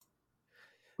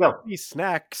Go. These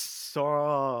snacks.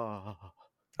 Oh,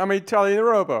 I'm an Italian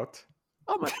robot.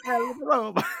 I'm a Italian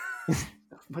robot.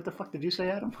 What the fuck did you say,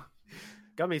 Adam?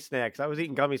 Gummy snacks. I was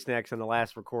eating gummy snacks in the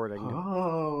last recording.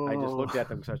 Oh. I just looked at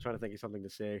them because I was trying to think of something to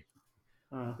say.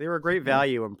 Uh, They were a great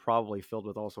value and probably filled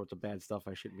with all sorts of bad stuff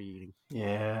I shouldn't be eating.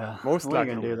 yeah. Most what are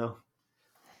you likely. gonna do though?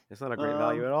 It's not a great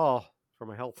value at all for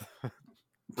my health.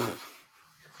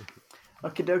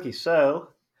 Okie dokie. So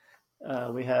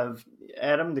we have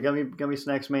Adam, the gummy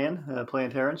snacks man,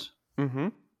 playing Terrence. Mm-hmm.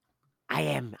 I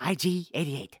am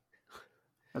IG88.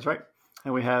 That's right.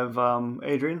 And we have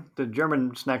Adrian, the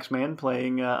German snacks man,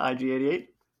 playing IG88.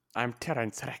 I'm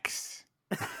Terrence Rex.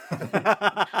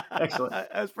 Excellent.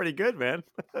 That's pretty good, man.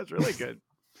 That's really good.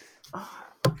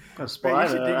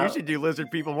 Spy, Man, you should do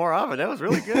lizard people more often. That was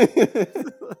really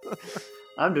good.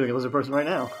 I'm doing a lizard person right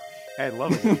now. I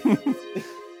love it.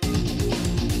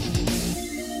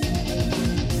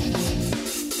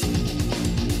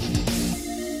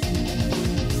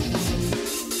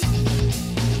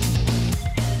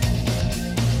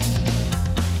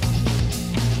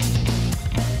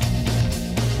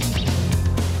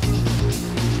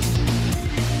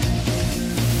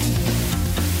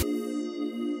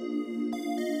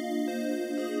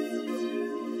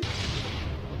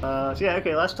 So yeah,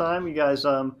 okay. Last time you guys,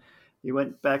 you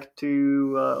went back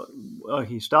to,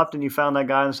 you stopped and you found that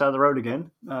guy on the side of the road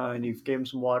again, and you gave him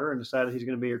some water and decided he's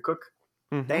going to be your cook.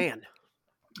 Mm-hmm. Dan.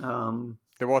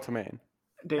 The Waterman.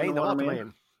 Dan the Waterman.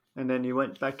 Waterman. And then you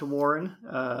went back to Warren,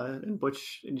 and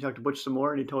Butch, and you talked to Butch some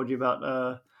more, and he told you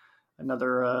about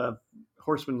another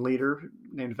horseman leader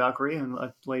named Valkyrie, and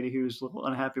a lady who's a little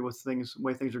unhappy with the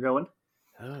way things are going.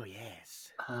 Oh,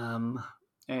 yes.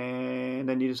 And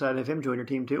then you decided to have him join your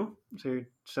team too. So you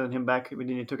sent him back. And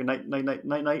then you took a night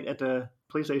at the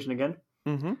police station again.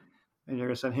 Mm-hmm. And you're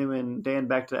gonna send him and Dan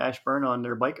back to Ashburn on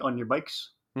your bikes.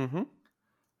 Mm-hmm.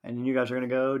 And you guys are gonna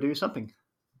go do something.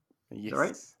 Yes. Is that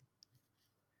right?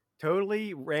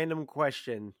 Totally random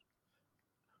question.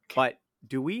 But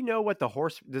do we know what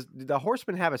does the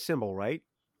horseman have a symbol, right?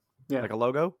 Yeah. Like a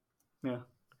logo? Yeah.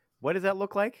 What does that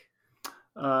look like?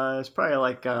 It's probably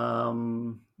like I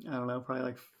don't know,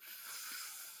 probably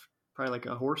like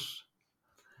a horse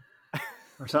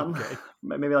or something. Okay.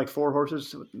 Maybe like 4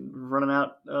 horses running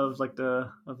out of like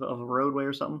of a roadway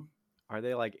or something. Are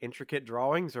they like intricate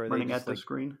drawings, or are Running they at just the like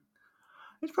screen?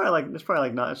 It's probably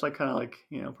like not. It's like kind of like,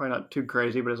 probably not too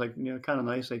crazy, but it's like, kind of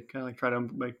nice. They kind of like try to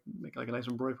make like a nice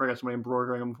embroidery. Probably got somebody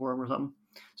embroidering them for them or something,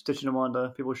 stitching them onto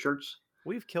people's shirts.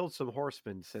 We've killed some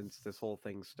horsemen since this whole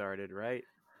thing started, right?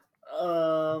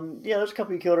 Yeah, there's a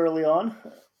couple you killed early on.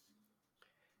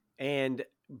 And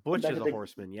Butch Back is at a the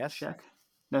horseman, yes? Shack.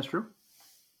 That's true.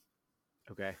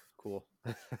 Okay, cool.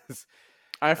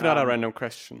 I have another random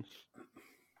question.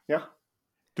 Yeah.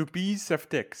 Do bees have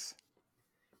dicks?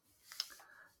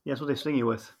 Yeah, that's what they sting you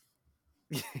with.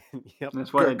 Yep. And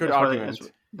that's why Good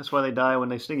argument. That's why they die when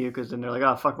they sting you, because then they're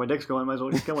like, fuck, my dick's going. Might as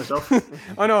well just kill myself.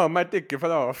 Oh no, my dick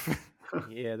fell off.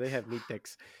 Yeah, they have neat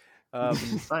dicks.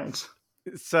 Science.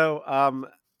 So,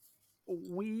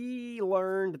 we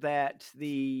learned that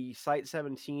the Site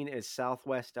 17 is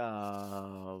southwest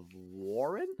of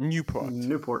Warren? Newport.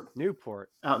 Newport.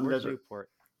 Out in the Where's desert. Newport?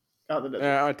 Out in the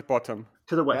desert. At the bottom.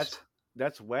 To the west.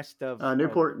 That's west of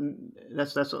Newport.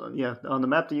 That's yeah. On the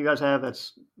map that you guys have,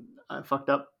 that's fucked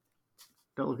up.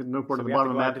 Don't look at Newport So at we the have to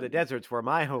bottom of go the out map. to the deserts where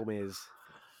my home is.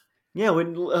 Yeah,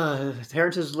 when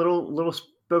Terrence's little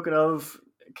spoken of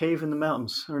cave in the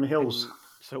mountains or in the hills.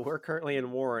 So we're currently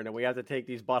in Warren, and we have to take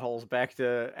these buttholes back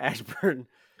to Ashburn.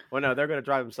 Well, no, they're going to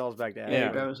drive themselves back to Ashburn.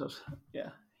 Yeah.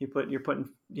 You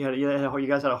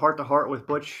guys had a heart to heart with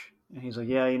Butch, and he's like,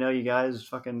 yeah, you guys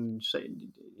fucking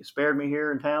you spared me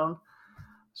here in town,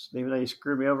 even though you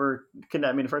screwed me over,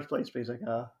 kidnapped me in the first place. But he's like,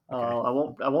 okay. I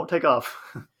won't take off.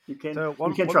 You can't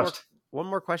trust. One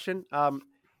more question. I'm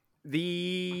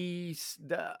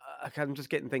just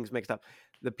getting things mixed up.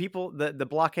 The people, the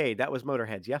blockade, that was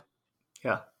Motorheads, yeah?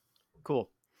 Yeah.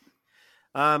 Cool.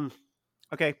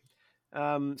 Okay.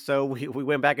 So we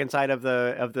went back inside of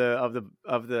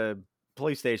the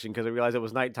police station because we realized it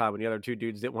was nighttime and the other 2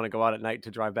 dudes didn't want to go out at night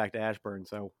to drive back to Ashburn.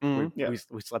 So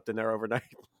we slept in there overnight.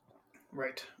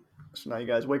 Right. So now you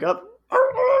guys wake up.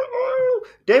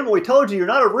 David, we told you you're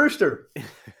not a rooster.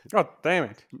 God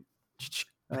damn it.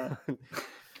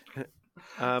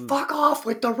 Fuck off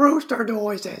with the rooster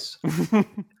noises.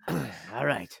 All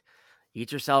right.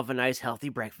 Eat yourself a nice healthy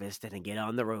breakfast and then get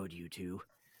on the road, you 2.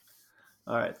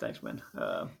 All right, thanks, man.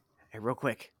 Hey, real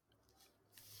quick.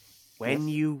 When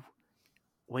you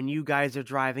guys are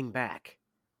driving back,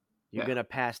 you're gonna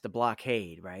pass the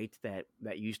blockade, right? That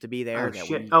used to be there. Oh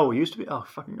shit! It used to be. Oh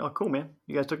fucking! Oh cool, man.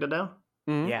 You guys took that down?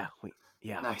 Mhm.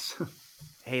 Yeah. Nice.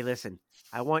 Hey, listen.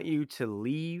 I want you to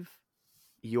leave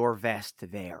your vest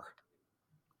there.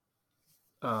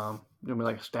 You mean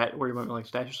like a stat? Where you want me like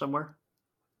stash it somewhere?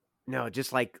 No,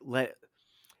 just like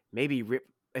maybe rip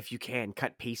if you can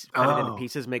cut it into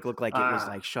pieces, make it look like it was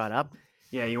like shot up.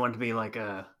 Yeah, you want it to be like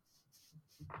a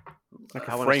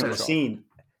frame job. Scene.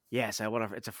 Yes,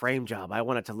 it's a frame job. I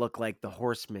want it to look like the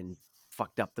horseman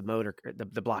fucked up the motor,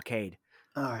 the blockade.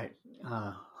 All right.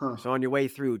 So on your way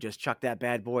through, just chuck that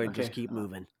bad boy and just keep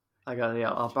moving. I got it.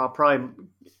 Yeah, I'll probably.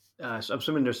 I'm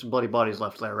assuming there's some bloody bodies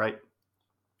left there, right?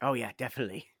 Oh yeah,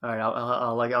 definitely. All right,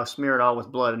 I'll smear it all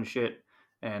with blood and shit,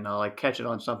 and I'll like catch it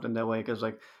on something that way. Because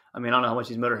like, I mean, I don't know how much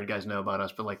these Motorhead guys know about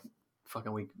us, but like,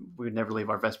 fucking, we would never leave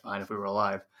our vest behind if we were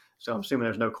alive. So I'm assuming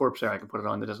there's no corpse there I can put it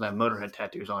on that doesn't have Motorhead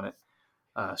tattoos on it.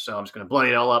 So I'm just gonna bloody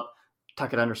it all up,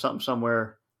 tuck it under something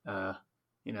somewhere.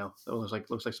 You know, it looks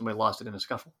like somebody lost it in a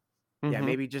scuffle. Mm-hmm. Yeah,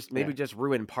 maybe just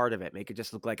ruin part of it. Make it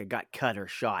just look like it got cut or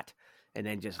shot, and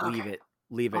then just leave it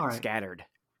right. Scattered.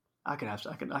 I can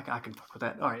fuck with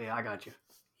that. All right, yeah, I got you.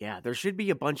 Yeah, there should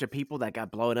be a bunch of people that got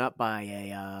blown up by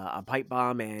a pipe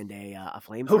bomb and a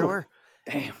flamethrower.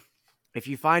 Damn. If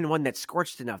you find one that's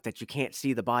scorched enough that you can't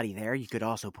see the body there, you could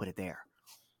also put it there.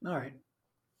 All right.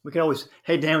 We can always,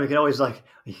 hey Dan, we can always like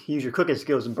use your cooking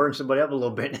skills and burn somebody up a little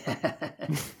bit.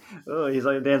 Oh,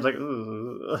 Dan's like,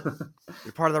 ooh.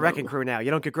 You're part of the wrecking crew now.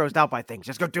 You don't get grossed out by things.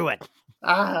 Just go do it.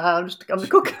 I'm the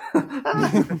cook.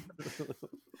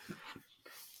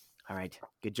 All right,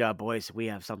 good job, boys. We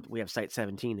have Site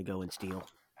 17 to go and steal.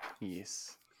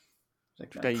 Yes.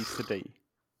 Today's the day.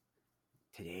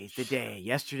 Today's the day.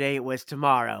 Yesterday it was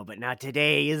tomorrow, but now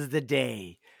today is the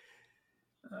day.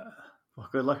 Well,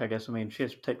 good luck, I guess. I mean,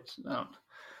 shit takes.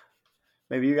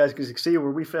 Maybe you guys can see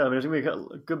where we fell. I mean, there's gonna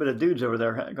be a good bit of dudes over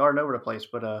there guarding over the place,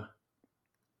 but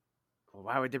Well,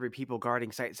 why would there be people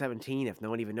guarding Site 17 if no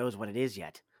one even knows what it is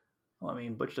yet? Well, I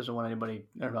mean, Butch doesn't want anybody.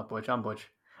 Or not Butch. I'm Butch.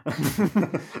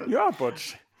 You're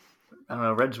Butch. I don't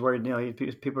know. Red's worried. You know,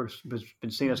 people have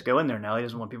been seeing us go in there now. He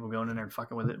doesn't want people going in there and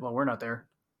fucking with it while we're not there.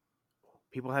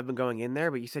 People have been going in there,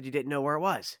 but you said you didn't know where it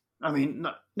was. I mean,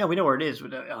 no, we know where it is.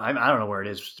 But I don't know where it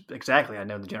is exactly. I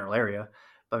know the general area.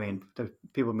 But, I mean, the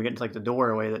people have been getting to like the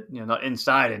doorway that, you know, not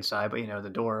inside, but, you know, the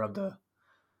door of the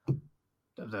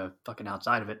fucking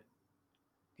outside of it.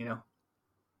 You know?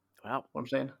 Well, what I'm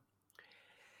saying?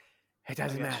 It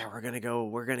doesn't matter. We're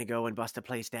gonna go and bust the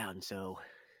place down. So,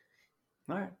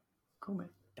 all right, cool, man.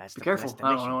 Be careful.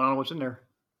 I don't know what's in there.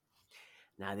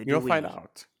 You'll find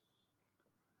out.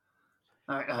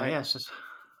 All right. Yes.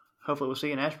 Hopefully, we'll see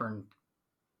you in Ashburn.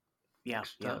 Yeah.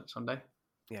 Sunday.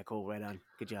 Yeah. Cool. Right on.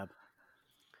 Good job.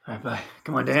 All right. Bye.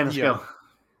 Come on, Dan. Let's go.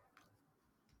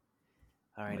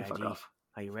 All right, IG.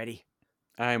 Are you ready?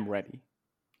 I'm ready.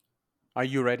 Are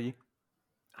you ready?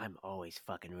 I'm always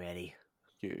fucking ready.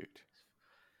 Good.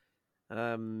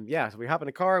 So we hop in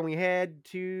a car and we head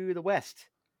to the west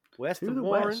of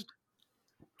Warren,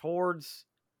 towards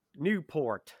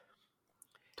Newport.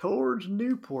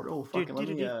 Oh, fucking let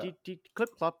me... Clip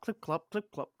clop, clip clop, clip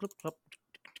clop, clip clop.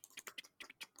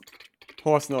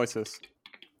 Horse noises.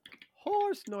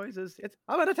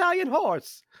 I'm an Italian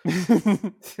horse.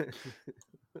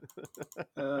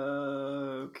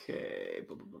 Okay.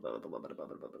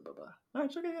 All right,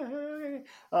 it's okay. Yeah.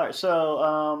 All right,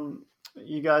 so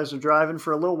you guys are driving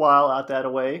for a little while out that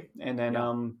way, and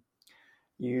then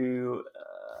you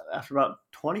after about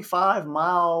 25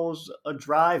 miles of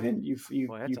driving,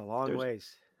 that's a long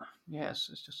ways. Yes,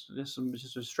 it's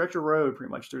just a stretch of road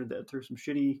pretty much through some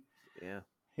shitty,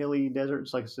 hilly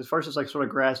deserts. Like at first, it's like sort of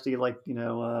grassy, like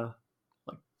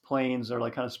like plains are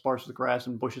like kind of sparse with grass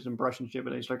and bushes and brush and shit,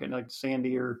 but they start getting like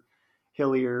sandier,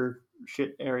 hillier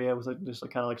shit area with like just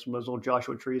like kind of like some of those little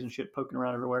Joshua trees and shit poking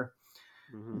around everywhere,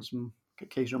 and some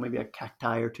occasional maybe a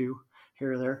cacti or two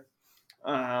here or there.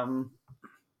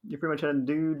 You're pretty much heading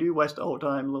due west all the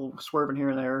time, a little swerving here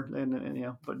and there,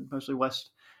 and but mostly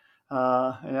west.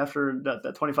 And after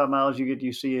that 25 miles,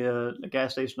 you see a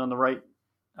gas station on the right.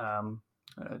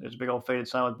 There's a big old faded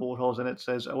sign with bullet holes in it. It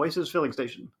says Oasis Filling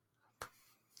Station.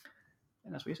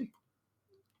 And that's what you see.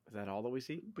 Is that all that we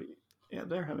see? But, yeah,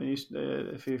 there. I mean,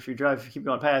 if you keep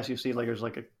going past, you see like there's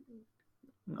like an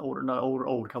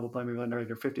old couple, maybe in their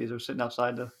 50s, they're sitting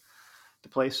outside the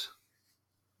place.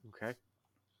 Okay.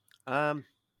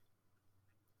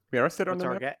 We are still on the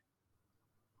map.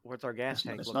 What's our gas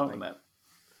tank? It's not on the map.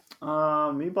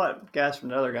 You bought gas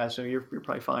from another guy, so you're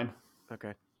probably fine.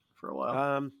 Okay. For a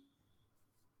while.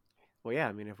 Well, yeah.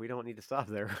 I mean, if we don't need to stop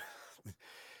there,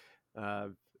 I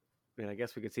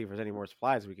guess we could see if there's any more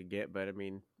supplies we could get. But I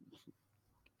mean,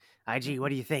 IG, what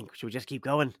do you think? Should we just keep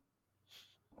going?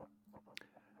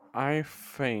 I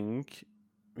think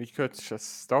we could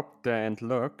just stop there and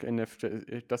look, and if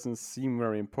it doesn't seem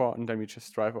very important, then we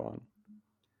just drive on.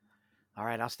 All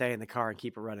right, I'll stay in the car and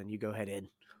keep it running. You go ahead in.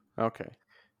 Okay.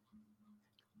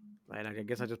 And I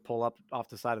guess I just pull up off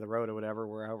the side of the road or whatever,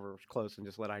 wherever it's close, and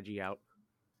just let IG out.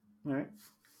 All right.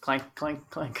 Clank, clank,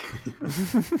 clank.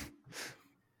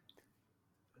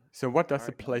 So what does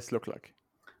the place look like?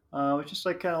 It's just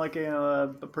like kind of like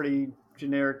a pretty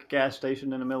generic gas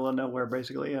station in the middle of nowhere,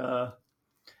 basically. No,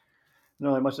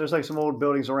 like much. There's like some old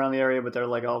buildings around the area, but they're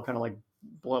like all kind of like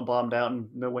bombed out and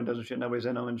no windows and shit. Nobody's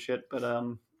in them and shit. But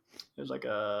there's like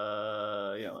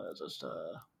it's just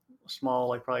a small,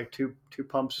 like probably two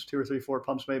pumps, 2 or 3, 4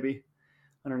 pumps maybe,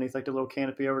 underneath like the little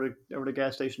canopy over the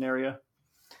gas station area.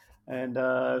 And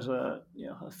there's a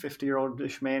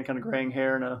 50-year-old-ish man, kind of graying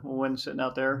hair and a woman sitting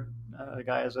out there. The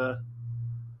guy has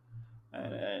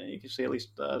and you can see at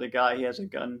least the guy, he has a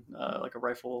gun, like a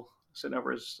rifle, sitting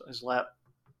over his lap.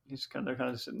 They're kind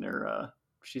of sitting there.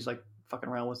 She's like fucking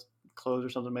around with clothes or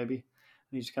something maybe. And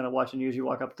he's kind of watching you as you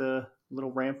walk up the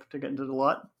little ramp to get into the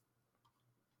lot.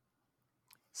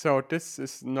 So this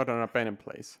is not an abandoned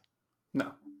place.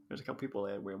 No, there's a couple people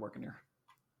that were working here.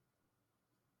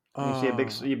 You see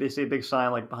a big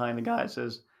sign like behind the guy. It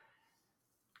says,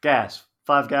 "Gas,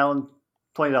 5 gallon,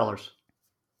 $20."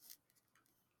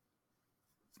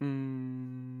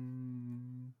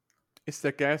 Is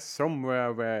the gas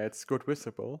somewhere where it's good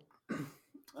visible?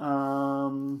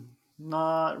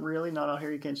 Not really. Not out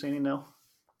here. You can't see any. No.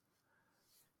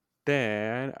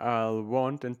 Then I'll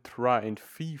want and try and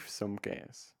thief some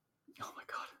gas. Oh my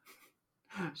god!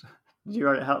 So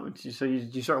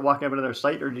did you start walking up into their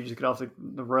site, or did you just get off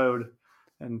the road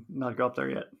and not go up there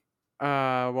yet?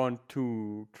 I want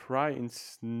to try and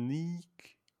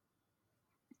sneak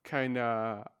kind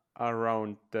of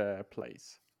around the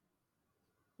place.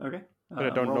 Okay. But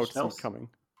I don't notice them coming.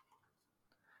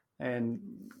 And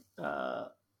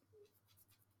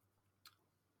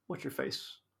what's your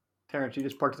face? Terrence, you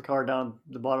just parked the car down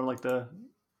the bottom, like the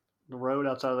road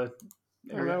outside of the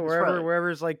area?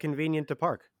 Wherever's like convenient to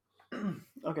park.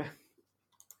 Okay.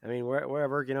 I mean,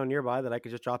 wherever, nearby that I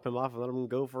could just drop him off and let him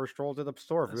go for a stroll to the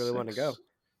store if you really want to go.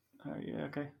 Yeah,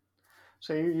 okay.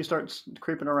 So you start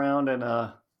creeping around, and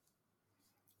I'm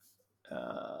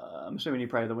assuming you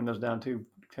probably have the windows down too,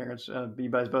 Terrence. You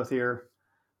guys both hear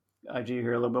IG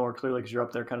here a little bit more clearly because you're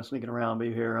up there kind of sneaking around, but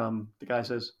you hear the guy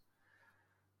says,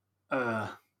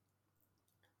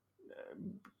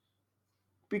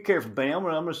 "Be careful, Benny. I'm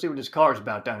gonna see what this car's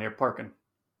about down here parking."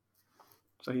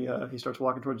 So he starts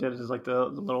walking towards it. It's like the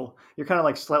little, you're kind of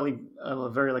like slightly a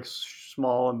very like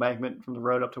small embankment from the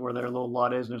road up to where their little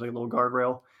lot is, and there's like a little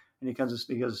guardrail. And he goes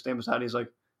to stand beside. He's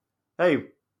like, "Hey,"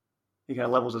 he kind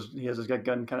of levels he has his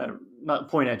gun kind of not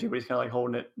pointing at you, but he's kind of like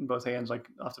holding it in both hands, like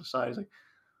off to the side. He's like,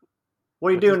 "What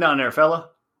are you doing down there, fella?"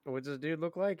 What's this dude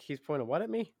look like? He's pointing what at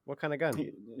me? What kind of gun?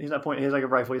 He's not pointing. He's like a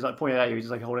rifle. He's not pointing at you. He's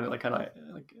just like holding it, like kind of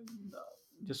like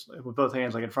just with both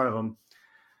hands, like in front of him,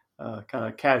 kind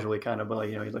of casually, kind of. But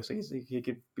like he looks like he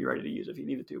could be ready to use it if he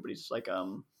needed to. But he's just like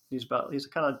he's a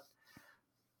kind of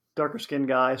darker skinned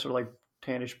guy, sort of like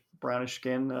tannish brownish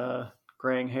skin,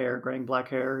 graying black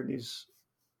hair. And he's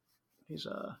just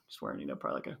wearing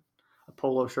probably like a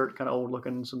polo shirt, kind of old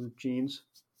looking, some jeans.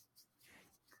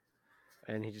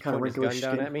 And he just pointed his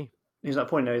gun down at me? He's not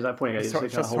pointing at it.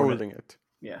 He's just holding it.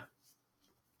 Yeah.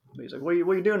 But he's like, what are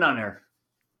you doing down there?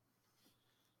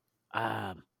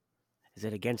 Is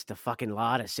it against the fucking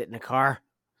law to sit in a car?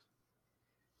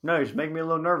 No, you're just making me a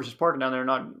little nervous just parking down there.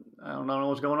 I don't know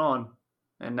what's going on.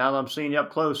 And now that I'm seeing you up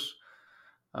close,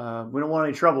 we don't want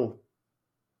any trouble.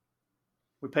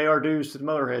 We pay our dues to the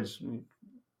motorheads.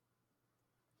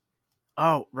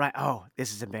 Oh, right. Oh,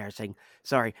 this is embarrassing.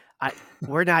 Sorry.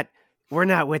 We're not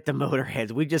with the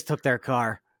motorheads. We just took their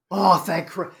car. Oh, thank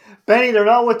Christ. Benny, they're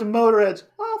not with the motorheads.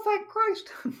 Oh, thank Christ.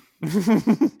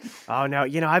 Oh, no.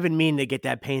 I've been meaning to get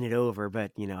that painted over,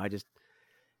 but, I just,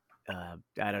 I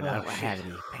don't know. I don't have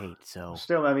any paint, so.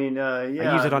 Still, I mean, yeah.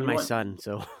 I use it on my son,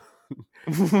 so.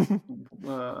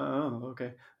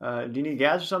 Okay. Do you need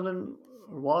gas or something?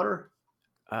 Or water?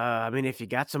 I mean, if you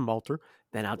got some Malter,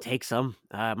 then I'll take some.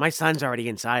 My son's already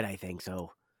inside, I think,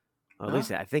 so. Well, at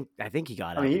least I think he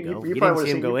got out to go. You didn't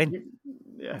see him go in?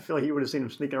 Yeah, I feel like you would have seen him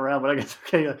sneaking around, but I guess,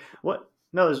 okay. What?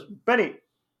 No, there's Benny.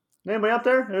 Anybody up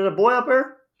there? There's a boy up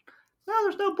there? No,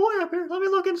 there's no boy up here. Let me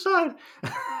look inside.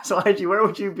 So, IG, where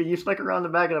would you be? You snuck around the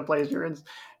back of the place. You're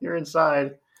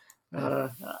inside.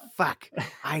 Fuck.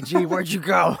 IG, where'd you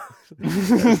go?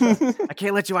 I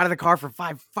can't let you out of the car for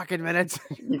 5 fucking minutes.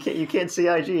 You can't see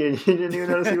IG, and you didn't even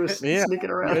notice he was sneaking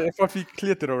around. I thought we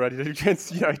cleared it already that you can't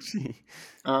see IG.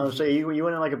 So you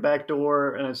went in like a back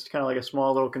door, and it's kind of like a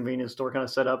small little convenience store kind of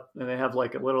set up, and they have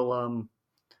like a little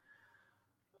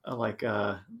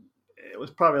it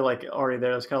was probably like already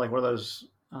there. It's kind of like one of those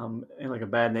in like a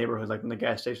bad neighborhood, like when the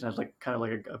gas station has like kind of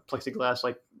like a plexiglass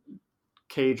like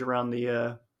cage around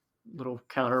the little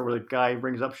counter where the guy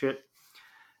brings up shit.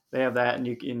 They have that, and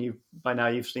you by now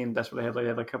you've seen that's what they have. They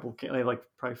have a couple. They have like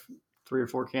probably 3 or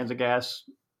 4 cans of gas,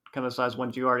 kind of the size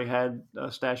ones you already had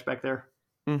stashed back there.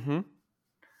 Mm-hmm.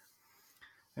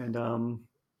 And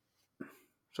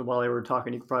so while they were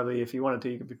talking, you could probably, if you wanted to,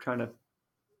 you could be trying to.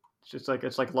 It's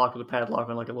like locked with a padlock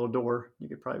on like a little door. You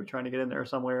could probably be trying to get in there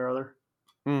somewhere or other.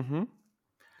 Mm-hmm.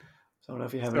 So I don't know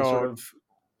if you have any sort of.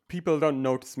 People don't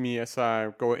notice me as I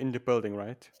go in the building,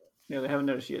 right? Yeah, they haven't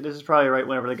noticed you. This is probably right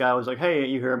whenever the guy was like, "Hey,"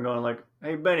 you hear him going like,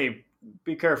 "Hey, Benny,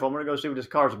 be careful. I'm gonna go see what this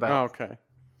car's about." Oh, okay.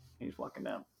 He's walking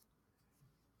down.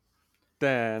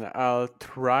 Then I'll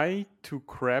try to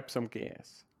grab some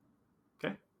gas.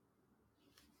 Okay.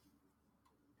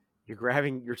 You're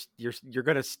grabbing. You're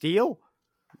gonna steal.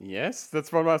 Yes,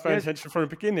 that's what was my intention from the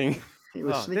beginning. He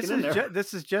was sneaking in there.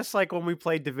 This is just like when we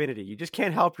played Divinity. You just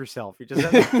can't help yourself. You just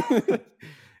have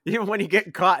even when you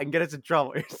get caught and get us in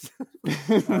trouble, just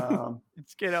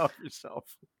get help yourself.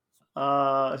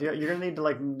 So you're gonna need to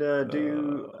like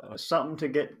do something to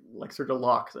get like through the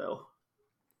lock though.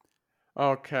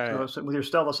 Okay. So with your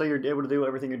stealth, I'll say you're able to do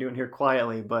everything you're doing here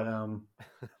quietly, but oh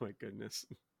my goodness.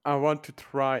 I want to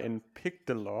try and pick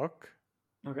the lock.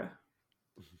 Okay.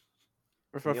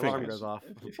 With my The alarm fingers. goes off.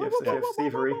 If you have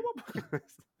thievery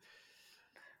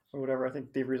or whatever, I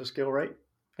think thievery is a skill, right?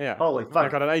 Yeah. Holy fuck! I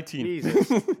got an 18.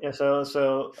 Jesus. Yeah.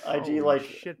 So IG Holy like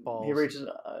shitballs. he reaches. He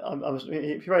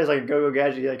probably has like a go-go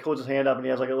gadget. He like holds his hand up and he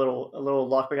has like a little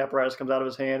lockpick apparatus comes out of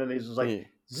his hand and he's just like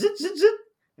zit zit zit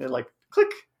and it like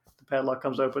click. The padlock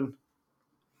comes open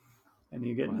and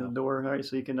you get into the door. All right,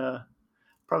 so you can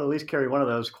probably at least carry one of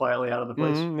those quietly out of the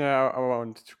place. Yeah, I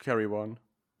want to carry one.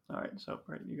 All right, so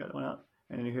you got one out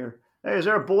and you hear, "Hey, is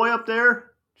there a boy up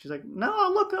there?" She's like,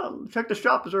 "No, look up, check the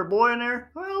shop. Is there a boy in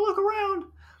there?" "Well, look around."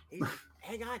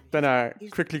 Hang on. Then I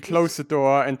quickly close the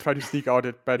door and try to sneak out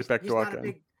by the back door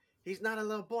again. He's not a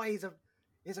little boy. He's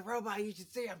a robot. You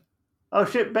should see him. Oh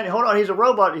shit, Benny, hold on. He's a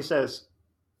robot. He says,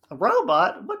 "A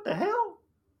robot? What the hell?"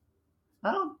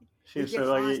 I don't.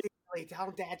 Tell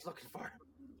him Dad's looking for him.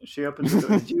 She opens the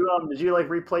door. Did you like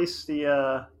replace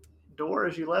the door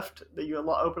as you left that you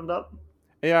opened up?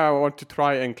 Yeah, I want to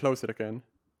try and close it again.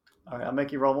 All right, I'll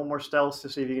make you roll one more stealth to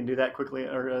see if you can do that quickly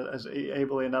or as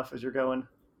ably enough as you're going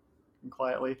and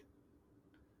quietly.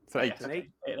 It's an 8. It's an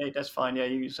 8. That's fine. Yeah,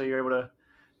 you're able to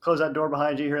close that door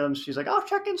behind you. You hear them. She's like, "I'll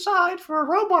check inside for a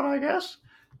robot, I guess."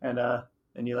 And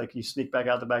you sneak back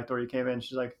out the back door you came in.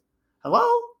 She's like, "Hello,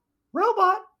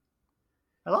 robot.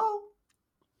 Hello.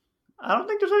 I don't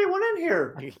think there's anyone in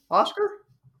here. Oscar."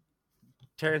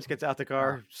 Terrence gets out the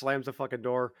car, slams the fucking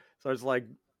door, starts like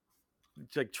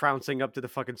trouncing up to the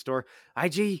fucking store.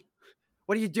 IG,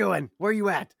 what are you doing? Where are you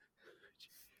at?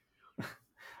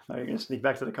 Are you gonna sneak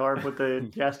back to the car and put the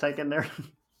gas tank in there?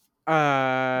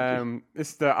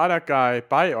 Is the other guy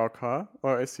by our car,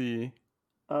 or is he?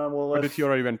 Or did he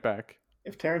already went back?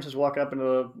 If Terrence is walking up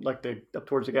into up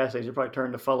towards the gas station, you probably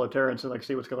turn to follow Terrence and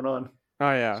see what's going on.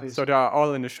 Oh yeah, so they are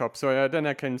all in the shop. So then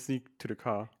I can sneak to the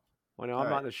car. Well, no, I'm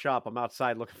not in the shop. I'm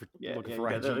outside looking for IG.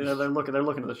 They're looking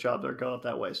at the shop. They're going up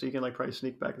that way, so you can probably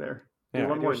sneak back there. Yeah,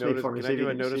 one more sneak for me. Can I do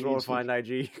a notice roll to find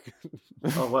IG?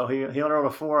 Oh well, he only rolled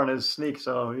a 4 on his sneak,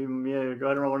 so go ahead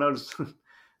and roll a notice. I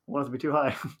want it to be too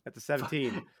high. At the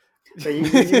 17. So you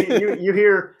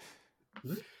hear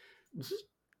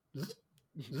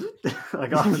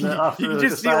like off you can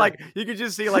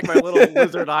just see like my little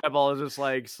lizard eyeball is just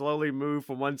like slowly move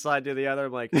from one side to the other.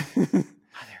 I'm like,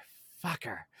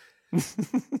 motherfucker.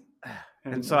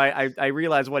 And so I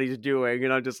realize what he's doing,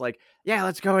 and I'm just like, yeah,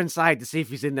 let's go inside to see if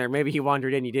he's in there. Maybe he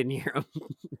wandered in, you didn't hear him.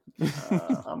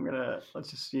 Let's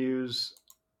just use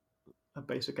a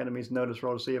basic enemies notice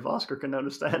roll to see if Oscar can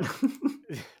notice that.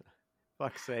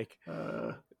 Fuck's sake.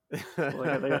 I'll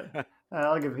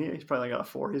give him, he's probably got a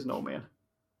 4. He's an old man.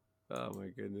 Oh my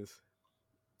goodness.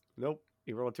 Nope.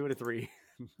 He rolled a 2 and a 3.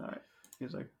 All right.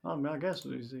 He's like, I guess I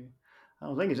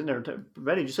don't think he's in there.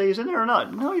 Betty, did you say he's in there or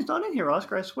not? No, he's not in here,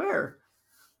 Oscar. I swear.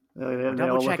 They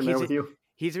all look in there with you.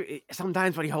 He's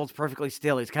sometimes when he holds perfectly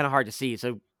still, he's kind of hard to see.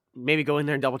 So maybe go in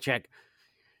there and double check.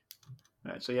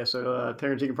 All right. So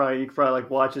Terrence, you can probably like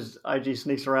watch as IG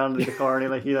sneaks around into the car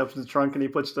and he opens the trunk and he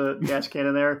puts the gas can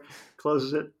in there,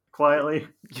 closes it quietly.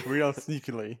 Real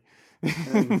sneakily.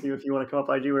 And if you want to come up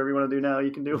IG, whatever you want to do now, you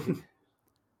can do.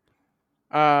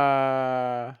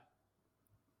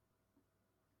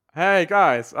 Hey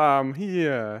guys, I'm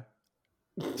here.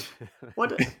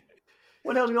 What the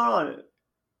hell's going on?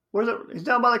 Where's it? He's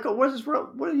down by the. Where's this?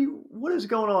 What is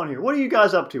going on here? What are you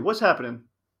guys up to? What's happening?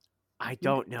 I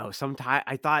don't know. Sometime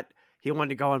I thought he wanted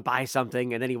to go and buy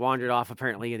something, and then he wandered off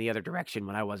apparently in the other direction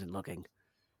when I wasn't looking.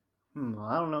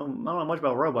 I don't know much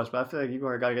about robots, but I feel like you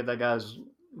already got to get that guy's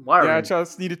wiring. Yeah, I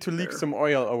just needed to leak some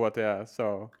oil over there,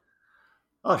 so.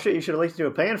 Oh shit! You should at least do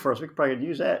a pan for us. We could probably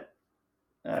use that.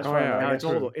 That's fine. No,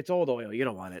 it's old oil. You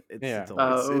don't want it. It's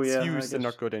old. It's used and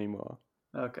not good anymore.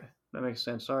 Okay, that makes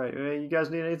sense. All right, you guys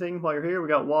need anything while you're here? We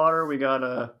got water. We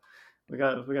got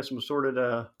some assorted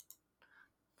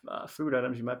food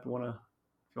items. You might want to,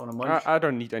 if you want to munch. I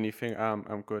don't need anything.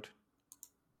 I'm good.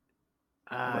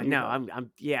 No,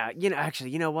 I'm yeah. Actually,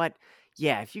 you know what?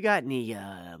 Yeah, if you got any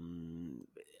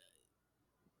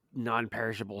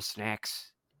non-perishable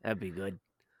snacks, that'd be good.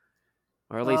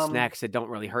 Or at least snacks that don't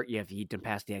really hurt you if you eat them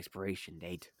past the expiration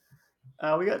date.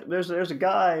 There's a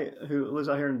guy who lives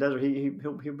out here in the desert.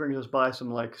 He brings us by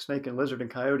some like snake and lizard and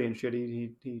coyote and shit.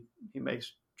 He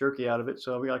makes jerky out of it.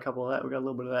 So we got a couple of that. We got a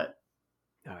little bit of that.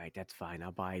 All right, that's fine.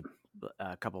 I'll buy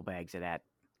a couple bags of that.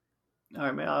 All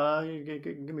right, man.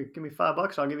 Give me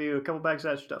 $5. I'll give you a couple bags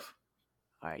of that stuff.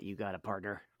 All right, you got a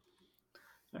partner.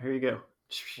 Here you go.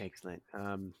 Excellent.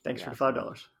 Thanks for the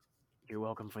 $5. You're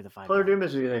welcome for the $5. Pleasure doing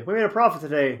business today. We made a profit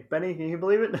today, Benny. Can you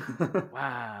believe it?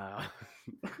 Wow.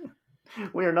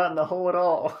 We are not in the hole at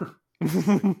all.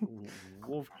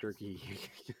 Wolf jerky.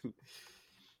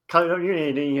 Coyote, you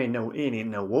ain't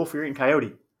no wolf. You're eating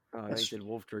coyote. Oh, I said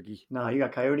wolf jerky. No, you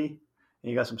got coyote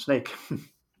and you got some snake.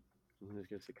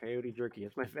 It's a Coyote Jerky.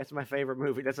 That's my favorite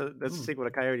movie. That's a sequel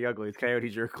to Coyote Ugly. It's Coyote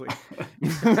Jerky.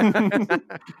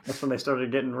 That's when they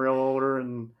started getting real older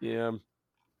and yeah.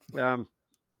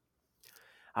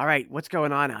 All right, what's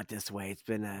going on out this way? It's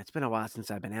been a while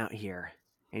since I've been out here.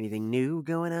 Anything new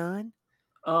going on?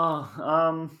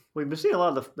 We've been seeing a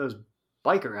lot of those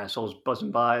biker assholes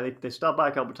buzzing by. They stop by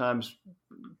a couple times,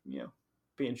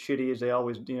 being shitty as they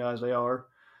always, as they are.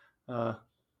 I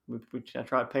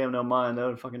try to pay them no mind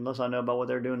though. Fucking unless I know about what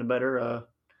they're doing, the better.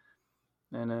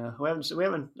 And we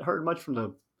haven't heard much from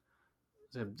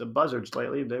the buzzards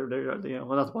lately. They're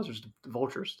well, not the buzzards, the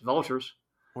vultures. The vultures.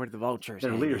 Where are the vultures?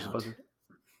 They're leaders of buzzards.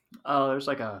 There's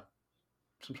like some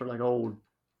sort of like old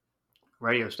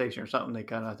radio station or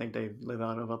something. I think they live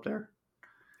out of up there.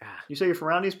 You say you're from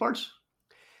around these parts?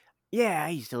 Yeah, I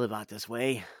used to live out this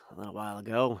way a little while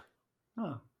ago.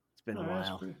 Oh, it's been a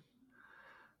while.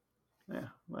 Yeah,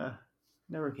 well,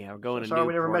 never. Yeah, we're going to Sorry, Newport.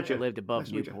 we never met you. I lived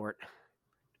above Newport.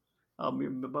 All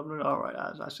right,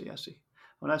 I see.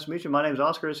 Well, nice to meet you. My name's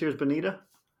Oscar. This here's Benita.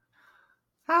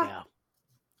 Huh?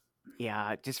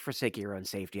 Yeah. Just for sake of your own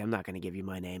safety, I'm not going to give you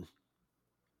my name.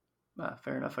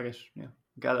 Fair enough, I guess. Yeah,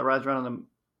 guy that rides around in the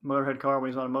motorhead car when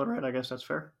he's on a motorhead. I guess that's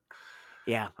fair.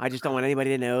 Yeah, I just don't want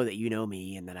anybody to know that you know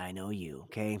me and that I know you.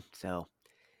 Okay, so. All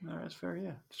right, that's fair.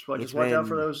 Yeah, just watch out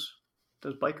for those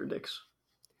biker dicks.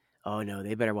 Oh no,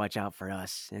 they better watch out for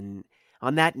us. And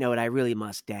on that note, I really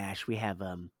must dash. We have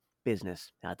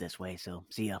business out this way, so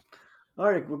see ya. All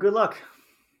right, well, good luck.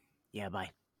 Yeah,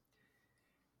 bye.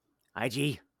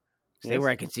 IG, stay where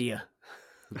I can see you.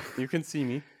 You can see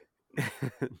me.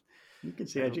 You can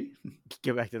see IG.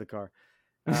 Get back to the car.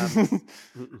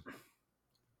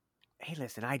 Hey,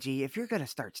 listen, IG, if you're gonna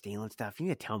start stealing stuff, you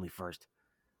need to tell me first.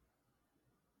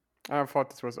 I thought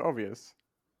this was obvious.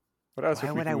 What else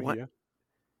would we do here?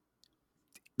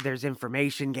 There's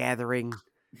information gathering.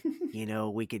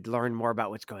 We could learn more about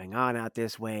what's going on out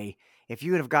this way. If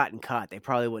you would have gotten caught, they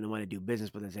probably wouldn't want to do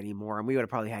business with us anymore, and we would have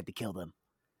probably had to kill them.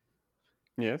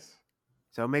 Yes.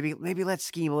 So maybe let's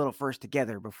scheme a little first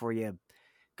together before you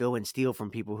go and steal from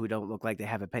people who don't look like they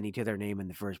have a penny to their name in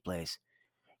the first place.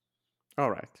 All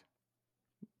right.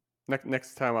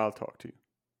 Next time I'll talk to you.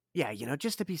 Yeah,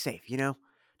 just to be safe,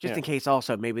 just in case.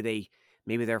 Also, maybe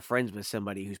they're friends with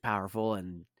somebody who's powerful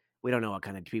and we don't know what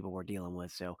kind of people we're dealing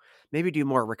with, so maybe do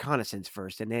more reconnaissance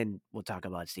first, and then we'll talk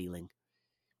about stealing.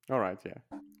 All right, yeah.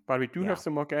 But we do have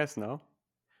some more gas now.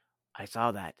 I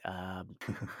saw that.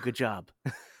 Good job.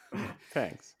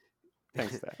 Thanks,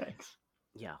 Dad. Thanks.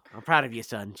 Yeah, I'm proud of you,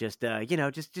 son. Just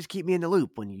just keep me in the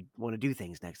loop when you want to do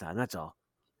things next time. That's all.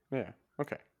 Yeah.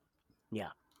 Okay. Yeah.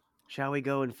 Shall we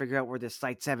go and figure out where this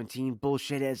Site 17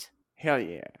 bullshit is? Hell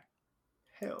yeah.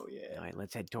 Hell yeah. All right,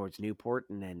 let's head towards Newport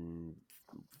and then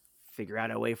figure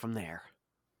out a way from there.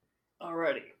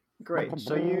 Alrighty, great.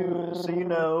 So you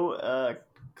know,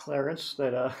 Clarence,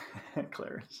 that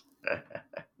Clarence.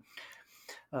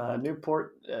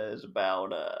 Newport is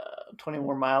about 20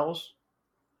 more miles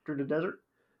through the desert.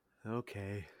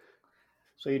 Okay.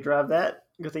 So you drive that.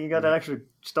 Good thing you got that extra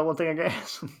stolen thing of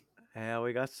gas. Yeah,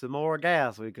 we got some more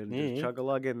gas. We can just chug a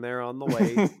lug in there on the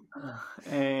way.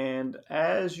 And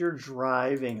as you're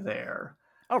driving there,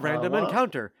 a random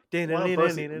encounter. There's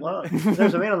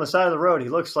a man on the side of the road. He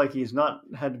looks like he's not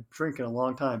had a drink in a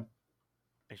long time.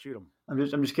 I shoot him. I'm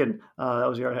just kidding. That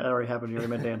already happened. You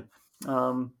already met Dan.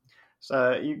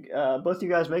 So you both you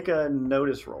guys make a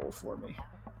notice roll for me.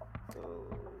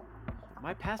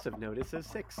 My passive notice is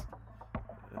 6.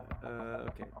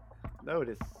 Okay.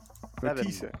 Notice 7.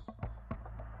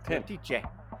 10. DJ.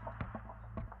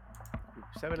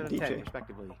 7 and 10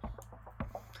 respectively.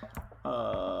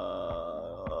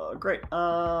 Great.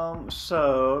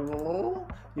 So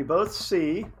you both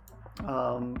see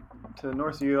to the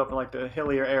north of you, up in like the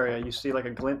hillier area, you see like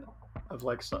a glint of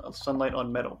like sunlight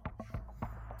on metal.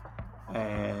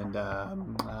 And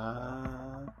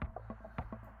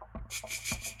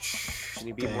can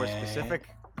you be more specific?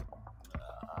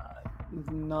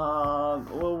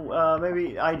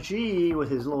 Maybe IG with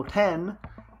his little 10.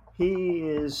 He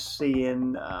is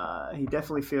seeing. He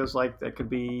definitely feels like that could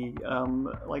be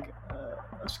like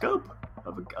a scope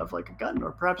of like a gun,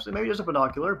 or perhaps maybe just a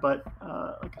binocular, but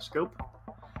like a scope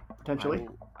potentially.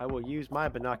 I will use my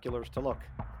binoculars to look.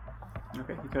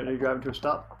 Okay, you're driving to a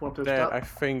stop. Pull up to a Dad, stop. I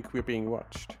think we're being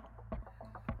watched.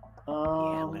 Yeah,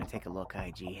 I'm gonna take a look.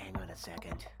 IG, hang on a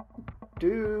second.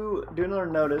 Do another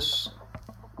notice. I'm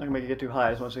not gonna make it get too high. I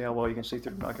just want to see how well you can see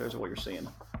through the binoculars of what you're seeing.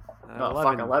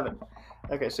 11.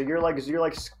 Okay, so you're like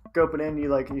scoping in.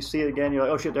 You see it again. You're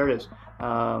like, oh shit, there it is.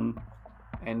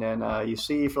 And then you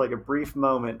see for like a brief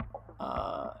moment,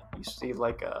 you see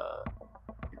like a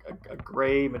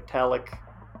gray metallic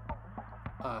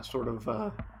sort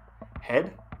of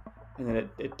head, and then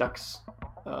it ducks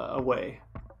away.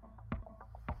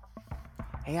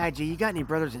 Hey, IG, you got any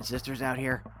brothers and sisters out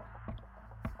here?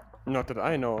 Not that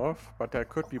I know of, but that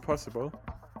could be possible.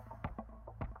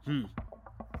 I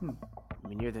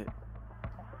mean, you're the...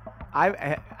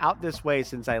 I've out this way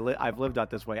since I've lived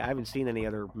out this way. I haven't seen any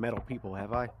other metal people,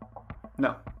 have I?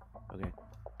 No. Okay.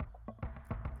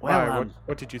 Well,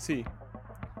 what did you see?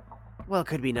 Well, it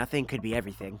could be nothing, could be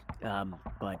everything.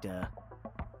 But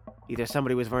either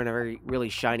somebody was wearing a really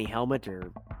shiny helmet,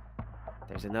 or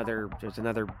there's another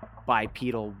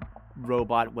bipedal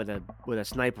robot with a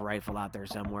sniper rifle out there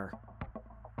somewhere.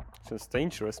 Sounds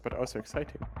dangerous, but also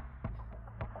exciting.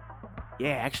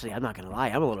 Yeah, actually, I'm not gonna lie.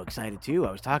 I'm a little excited too.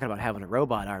 I was talking about having a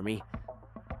robot army.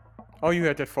 Oh, you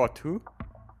had that thought too?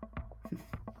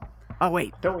 Oh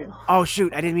wait. Don't we? Oh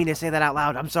shoot! I didn't mean to say that out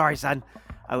loud. I'm sorry, son.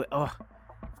 I'm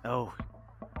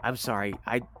sorry.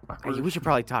 We should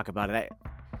probably talk about it.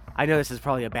 I know this is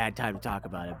probably a bad time to talk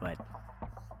about it, but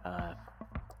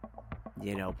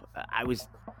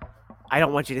I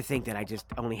don't want you to think that I just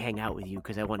only hang out with you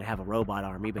because I want to have a robot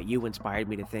army, but you inspired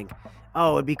me to think,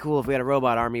 oh, it'd be cool if we had a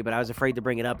robot army, but I was afraid to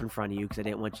bring it up in front of you because I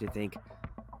didn't want you to think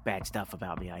bad stuff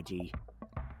about me, IG.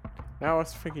 Now I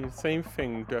was thinking the same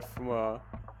thing, that for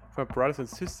brothers and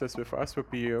sisters with us would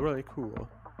be really cool.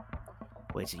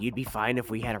 Wait, so you'd be fine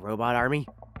if we had a robot army?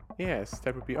 Yes,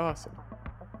 that would be awesome.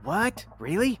 What?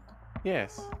 Really?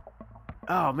 Yes.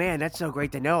 Oh man, that's so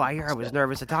great to know. I was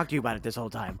nervous to talk to you about it this whole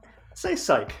time. Say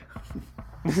psych.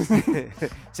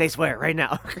 Say swear right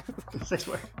now. Say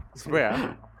swear.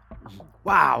 Swear.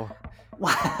 Wow.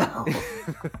 Wow.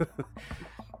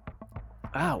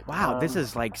 Oh, wow. This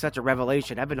is like such a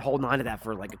revelation. I've been holding on to that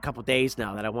for like a couple days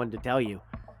now that I wanted to tell you.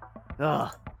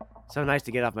 Ugh. So nice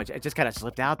to get off my chest. It just kind of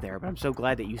slipped out there, but I'm so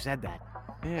glad that you said that.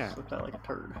 Yeah. Slipped out like a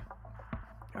turd.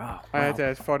 Oh, wow. I had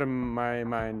that thought in my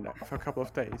mind for a couple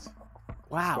of days.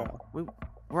 Wow.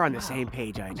 We're on the same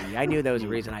page, IG. I knew there was a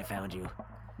reason I found you.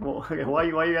 Well, okay, while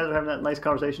you guys are having that nice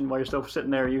conversation, while you're still sitting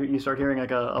there, you start hearing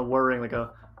like a whirring, like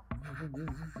a...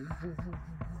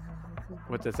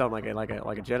 What's it sound like? Like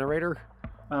a generator?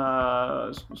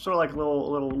 Sort of like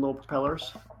little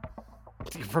propellers.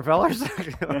 Propellers?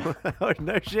 Yeah. Oh,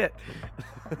 no shit.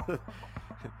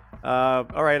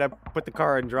 All right, I put the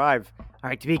car in drive. All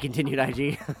right, to be continued,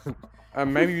 IG.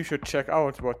 Maybe you should check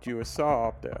out what you saw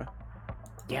up there.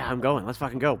 Yeah, I'm going. Let's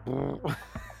fucking go.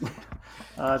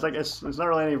 It's not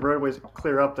really any roadways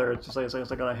clear up there. It's just like it's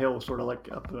like on a hill, sort of like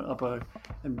up a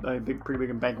pretty big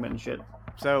embankment and shit.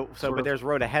 But there's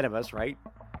road ahead of us, right?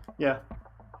 Yeah.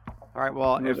 All right.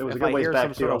 Well, if I hear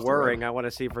some sort of whirring, I want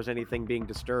to see if there's anything being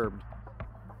disturbed.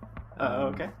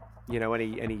 Okay. You know,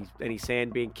 any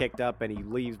sand being kicked up, any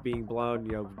leaves being blown.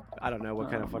 You know, I don't know what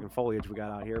kind of fucking foliage we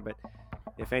got out here, but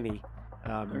if any.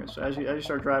 Okay, so as you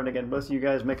start driving again, both of you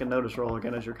guys make a notice roll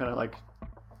again as you're kind of like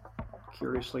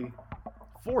curiously.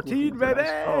 14, baby!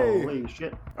 Holy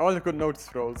shit! All the good notes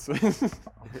rolls.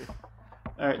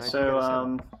 All right,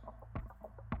 so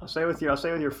I'll say with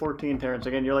your 14, Terrence.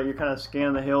 Again, you're kind of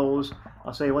scanning the hills.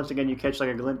 I'll say once again you catch like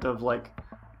a glint of like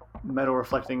metal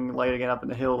reflecting light again up in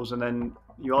the hills, and then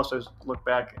you also look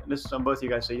back. And this is on both of you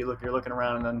guys. So you're looking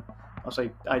around, and then I'll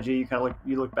say IG.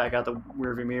 You look back out the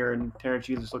rearview mirror, and Terrence,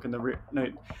 you just look in the rear. No,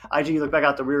 IG, you look back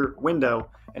out the rear window,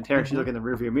 and Terrence, you look in the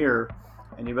rearview mirror,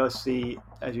 and you both see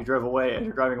as you're driving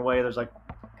away. There's like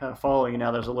kind of following you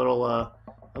now. There's a little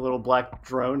black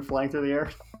drone flying through the air.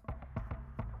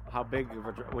 How big of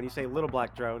a when you say little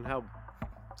black drone? How?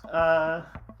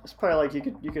 It's probably like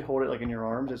you could hold it like in your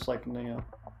arms. It's like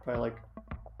probably like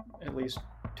at least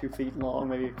 2 feet long,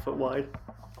 maybe a foot wide.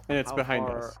 And it's behind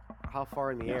us. How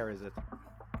far in the air is it?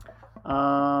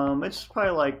 It's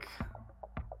probably like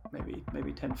maybe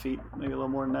 10 feet, maybe a little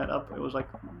more than that up. It looks like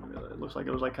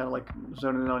it was like kind of like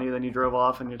zoning in on you. Then you drove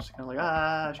off, and you're just kind of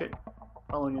like shit,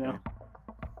 following you now.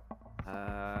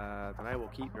 Then I will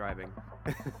keep driving.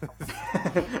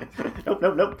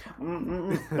 Nope. Nope.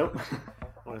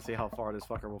 I want to see how far this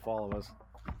fucker will follow us.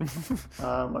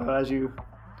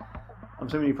 I'm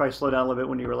assuming you probably slow down a little bit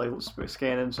when you were like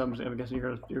scanning. So I'm guessing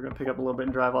you're gonna pick up a little bit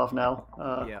and drive off now.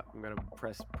 Yeah, I'm gonna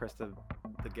press the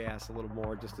gas a little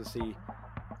more just to see.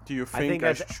 Do you think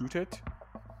I should shoot it?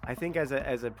 I think as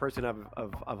a person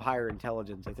of higher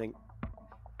intelligence, I think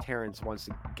Terrence wants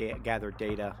to gather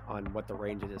data on what the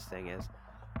range of this thing is.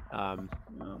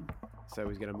 So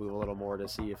he's gonna move a little more to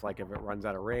see if it runs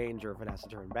out of range or if it has to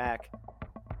turn back,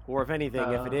 or if anything,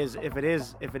 if it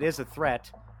is a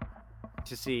threat,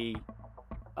 to see.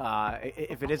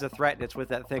 If it is a threat and it's with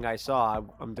that thing I saw,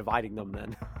 I'm dividing them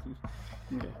then.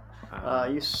 Okay.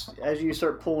 As you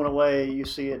start pulling away, you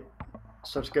see it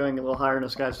starts going a little higher in the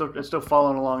sky. It's still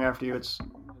following along after you. It's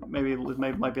maybe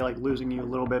might be like losing you a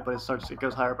little bit, but it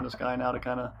goes higher up in the sky now to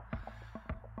kind of.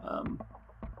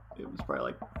 It was probably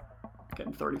like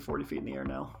getting 30, 40 feet in the air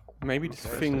now. Maybe this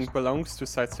thing belongs to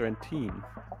Site 17.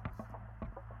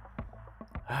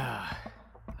 I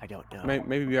don't know.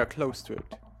 Maybe we are close to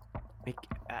it.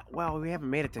 Well, we haven't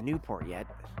made it to Newport yet.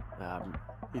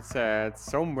 It said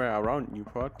somewhere around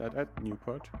Newport, not at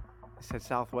Newport. It said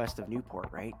southwest of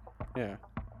Newport, right? Yeah.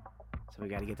 So we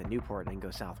got to get to Newport and then go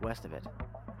southwest of it.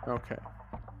 Okay.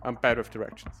 I'm bad with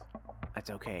directions. That's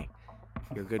okay.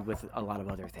 You're good with a lot of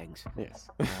other things. Yes.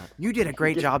 You did a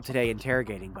great job today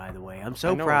interrogating, by the way. I'm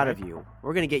so proud of you.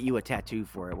 We're going to get you a tattoo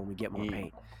for it when we get more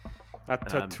paint. A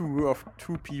tattoo of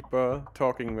 2 people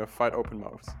talking with wide open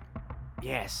mouths.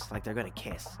 Yes, like they're going to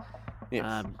kiss.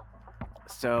 Yes.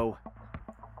 So,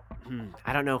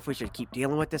 I don't know if we should keep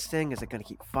dealing with this thing. Is it going to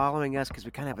keep following us? Because we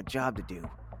kind of have a job to do.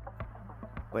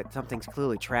 But something's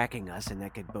clearly tracking us, and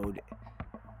that could bode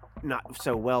not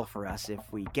so well for us if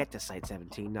we get to Site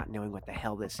 17, not knowing what the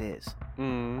hell this is.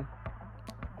 Like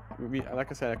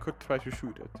I said, I could try to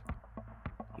shoot it.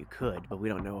 You could, but we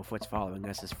don't know if what's following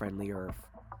us is friendly or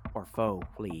foe.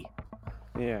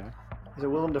 Yeah. Is it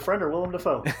Willem Dafoe or Willem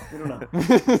Dafoe? We don't know.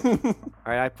 All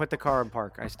right, I put the car in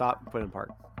park. I stopped and put it in park.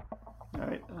 All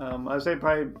right. I would say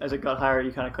probably as it got higher,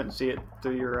 you kind of couldn't see it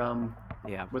through your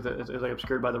Yeah. With it was like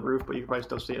obscured by the roof, but you could probably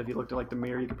still see it if you looked at like the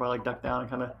mirror. You could probably like duck down and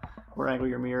kind of or angle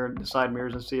your mirror, the side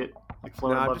mirrors, and see it like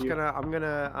floating above you. I'm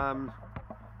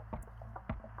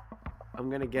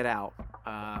gonna get out.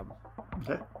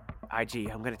 Okay. IG,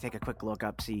 I'm gonna take a quick look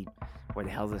up, see where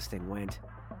the hell this thing went.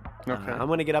 Okay. I'm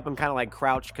gonna get up and kind of like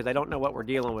crouch because I don't know what we're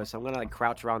dealing with. So I'm gonna like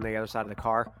crouch around the other side of the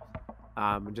car,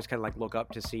 and just kind of like look up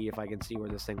to see if I can see where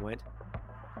this thing went.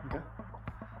 Okay.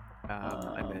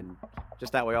 And then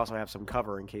just that way, also have some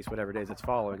cover in case whatever it is that's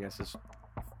following us is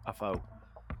a foe.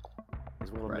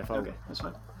 Right. Okay, that's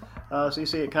fine. So you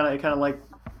see it kind of like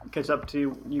gets up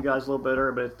to you guys a little bit,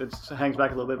 but it hangs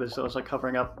back a little bit, but so it's like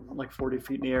covering up like 40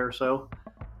 feet in the air or so.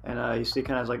 And you see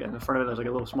kind of like in the front of it, there's like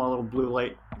a little blue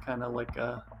light, kind of like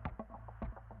it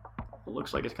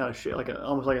looks like it's kind of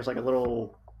almost like it's like a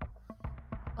little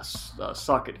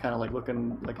socket, kind of like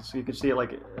looking like so you can see it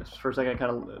like for a second, it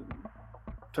kind of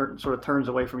turns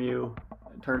away from you,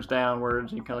 and turns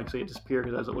downwards, and you kind of like see it disappear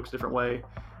because as it looks a different way,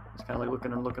 it's kind of like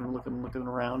looking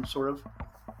around, sort of.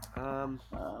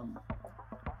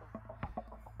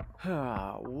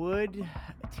 Would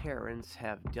Terrence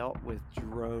have dealt with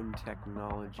drone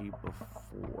technology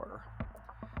before?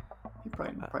 He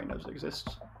probably knows it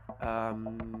exists.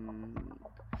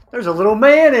 There's a little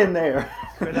man in there.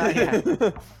 Could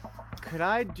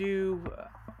I do?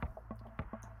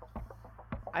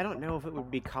 I don't know if it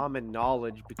would be common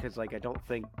knowledge because, like, I don't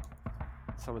think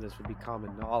some of this would be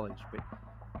common knowledge. But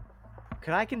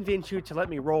Could I convince you to let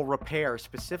me roll repair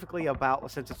specifically about,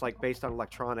 since it's like based on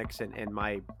electronics and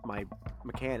my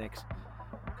mechanics?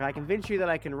 Can I convince you that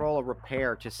I can roll a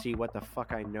repair to see what the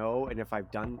fuck I know and if I've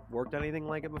worked on anything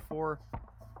like it before?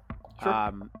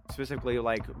 Sure. Specifically,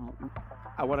 like,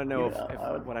 I want to know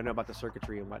what I know about the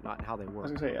circuitry and whatnot and how they work.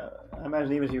 I was gonna say, I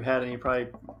imagine even if you had it, you probably,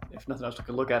 if nothing else, you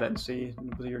could look at it and see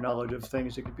with your knowledge of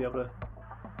things, you could be able to.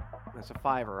 That's a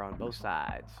 5 on both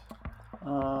sides.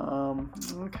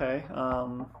 Okay.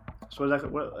 So exactly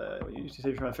what you say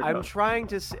you're trying to figure out? I'm trying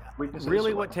to see.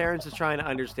 Really, what Terrence is trying to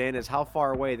understand is how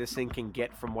far away this thing can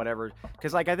get from whatever.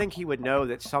 Because, like, I think he would know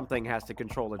that something has to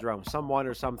control the drone. Someone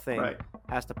or something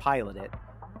has to pilot it,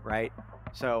 right?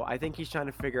 So I think he's trying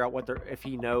to figure out if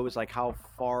he knows, like, how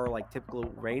far, like, typical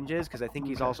range is. Because I think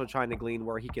he's also trying to glean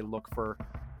where he can look for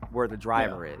where the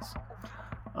driver is.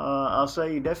 I'll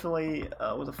say you definitely,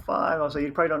 with a 5, I'll say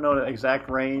you probably don't know the exact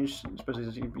range, especially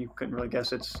since you couldn't really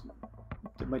guess it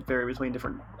might vary between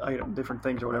different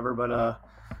things or whatever, but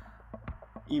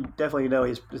you definitely know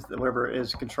he's whatever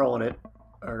is controlling it,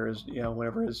 or is,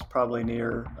 whatever is probably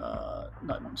near,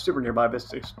 not super nearby, but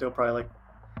it's still probably like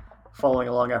following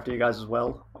along after you guys as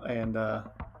well. And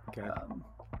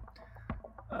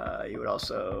you would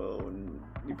also,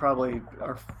 you probably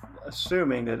are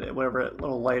assuming that whatever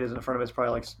little light is in front of it's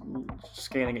probably like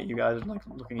scanning at you guys and like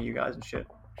looking at you guys and shit.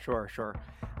 Sure.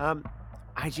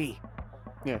 IG.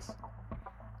 Yes.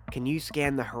 Can you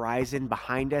scan the horizon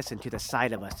behind us and to the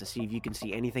side of us to see if you can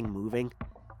see anything moving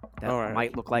that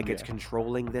might look like it's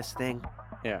controlling this thing?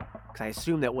 Yeah. Because I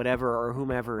assume that whatever or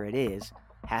whomever it is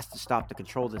has to stop to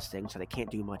control this thing, so they can't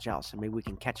do much else. And maybe we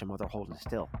can catch them while they're holding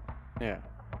still. Yeah.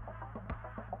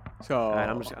 So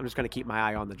I'm just going to keep my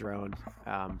eye on the drone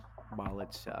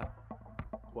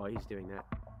while he's doing that.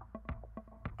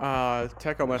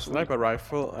 Take out my sniper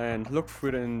rifle and look through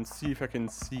it and see if I can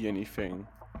see anything.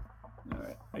 All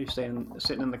right. Are you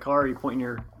sitting in the car? Or are you pointing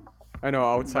your? I know,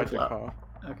 outside the car.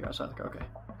 Okay, outside the car. Okay.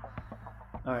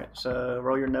 All right. So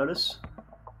roll your notice.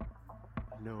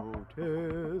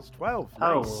 Notice 12.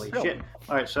 Holy shit!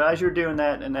 All right. So as you're doing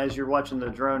that, and as you're watching the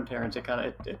drone, Terrence, it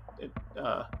kind of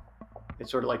it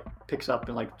sort of like picks up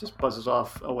and like just buzzes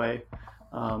off away,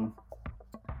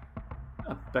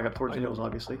 back up towards the hills,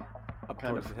 obviously. Up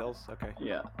towards the hills. Okay.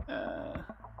 Yeah.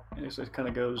 And it kind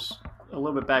of goes a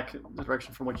little bit back the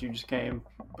direction from which you just came,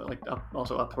 but like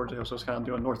also up towards the hill, so it's kind of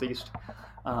doing northeast.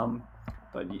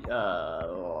 But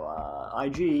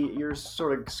IG, you're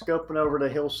sort of scoping over the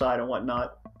hillside and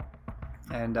whatnot,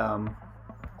 and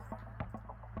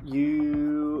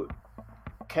you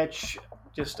catch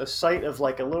just a sight of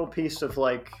like a little piece of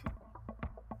like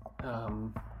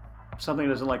something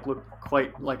that doesn't like look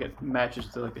quite like it matches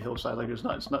to like the hillside. Like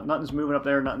nothing's moving up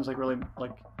there. Nothing's like really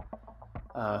like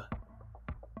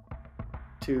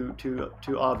too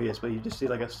obvious, but you just see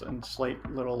like a slight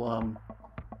little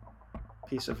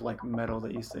piece of like metal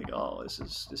that you think, oh,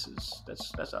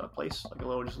 that's out of place. Like a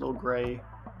little gray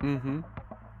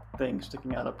thing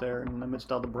sticking out up there in the midst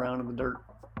of all the brown and the dirt.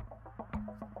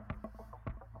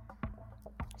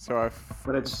 So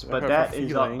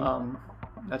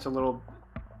that's a little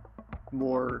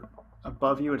more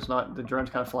above you. It's not, the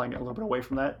drone's kind of flying a little bit away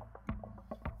from that.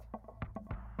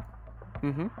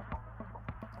 And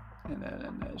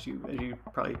as you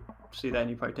probably see that, and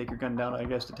you probably take your gun down, I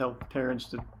guess, to tell Terrence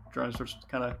the drone starts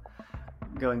kind of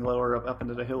going lower up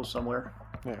into the hills somewhere.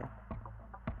 Yeah.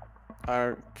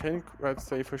 I can't quite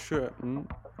say for certain,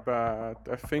 but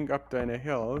I think up there in the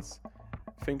hills,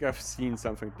 I think I've seen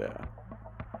something there.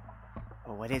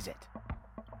 Oh, what is it?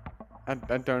 I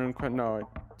don't quite know.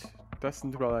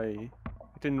 I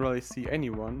didn't really see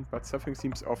anyone, but something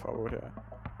seems off over there.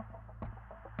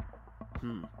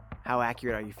 How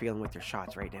accurate are you feeling with your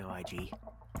shots right now, IG?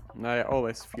 I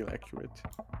always feel accurate.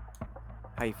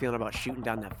 How you feeling about shooting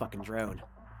down that fucking drone?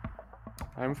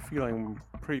 I'm feeling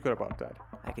pretty good about that.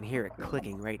 I can hear it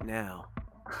clicking right now.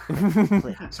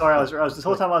 Sorry, I was this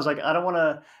whole time I was like, I don't want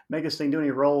to make this thing do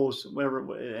any rolls,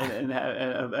 whatever,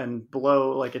 and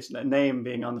below like its name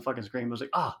being on the fucking screen. I was like,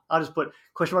 I'll just put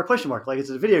question mark, like it's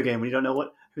a video game when you don't know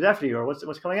who's after you or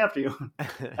what's coming after you.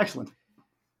 Excellent.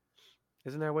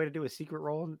 Isn't there a way to do a secret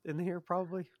roll in here?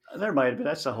 Probably. There might have been.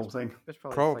 That's the whole thing. There's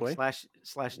probably. Like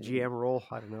slash GM roll.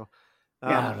 I don't know.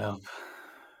 Yeah, I don't know.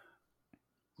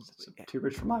 It's too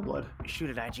rich for my blood. Shoot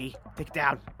it, IG. Take it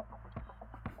down.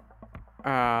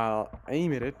 I'll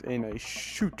aim at it and I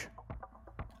shoot.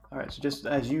 All right. So just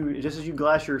as you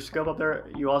glass your scope up there,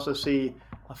 you also see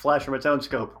a flash from its own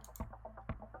scope.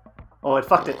 Oh, it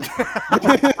fucked it.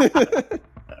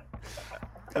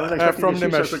 From the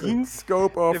machine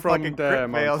scope or from the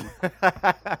mountain?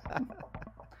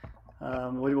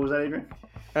 What was that, Adrian?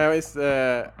 Is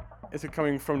it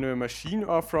coming from the machine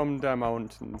or from the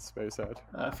mountains? Where is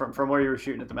that? From where you were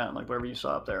shooting at the mountain, like wherever you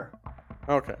saw up there.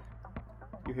 Okay.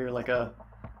 You hear like a.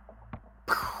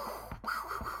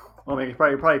 Well, I mean, it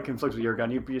probably conflicts with your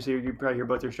gun. You probably hear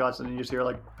both your shots, and then you just hear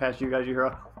like past you guys, you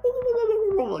hear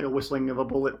like a whistling of a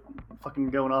bullet,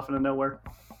 fucking going off into nowhere.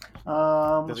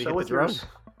 Does he hit the drone?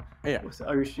 Yeah.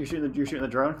 Are you shooting the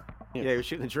drone? Yes. Yeah, you're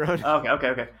shooting the drone.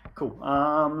 Okay, cool.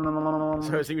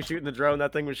 So as he was shooting the drone,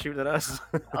 that thing was shooting at us.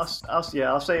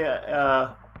 I'll say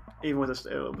even with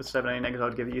 790 negatives, I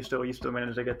would give you still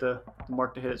managed to get the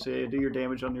mark to hit it. So you do your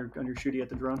damage on your shooty at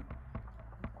the drone.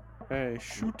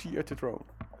 Shooty at the drone.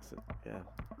 Yeah.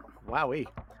 Wowee.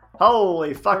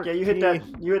 Holy fuck! Yeah, you hit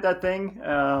that thing.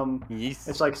 Yes.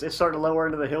 It's like it's starting to lower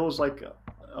into the hills, like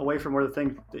away from where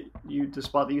the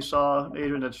spot that you saw,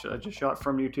 Adrian, that just shot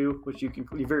from you too, which you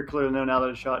very clearly know now that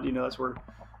it's shot. You know that's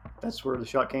where the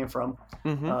shot came from.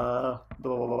 Mm-hmm. Blah,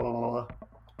 blah, blah, blah, blah.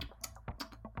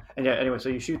 And yeah, anyway, so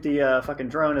you shoot the fucking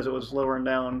drone as it was lowering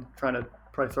down, trying to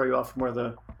probably throw you off from where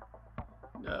the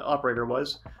operator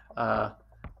was.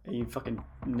 And you fucking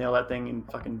nail that thing and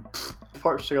fucking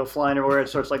parts to go flying everywhere. It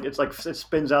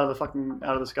spins out of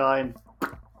the sky and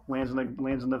lands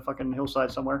in the fucking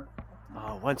hillside somewhere.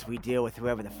 Oh, once we deal with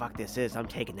whoever the fuck this is, I'm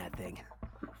taking that thing.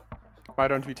 Why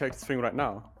don't we take this thing right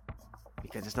now?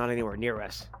 Because it's not anywhere near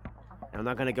us. And I'm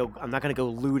not gonna go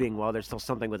looting while there's still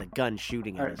something with a gun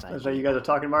shooting at us. So you guys are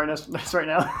talking Marinus right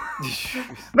now.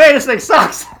 Man, this thing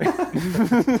sucks.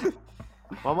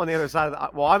 Well, I'm on the other side of the.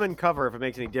 Well, I'm in cover if it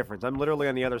makes any difference. I'm literally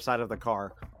on the other side of the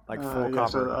car, like full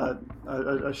cover.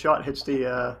 So a shot hits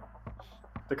the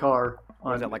car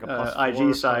on like a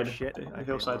IG side, the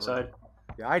hillside side.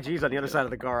 Yeah, IG's on the other side of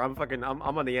the car. I'm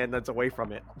on the end that's away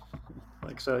from it.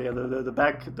 Like so, yeah. The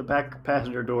back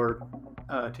passenger door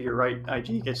to your right,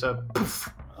 IG gets a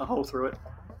hole through it.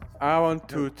 I want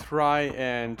to try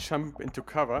and jump into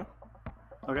cover.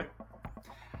 Okay.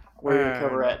 Where are you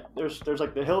cover at? There's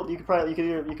like the hill. You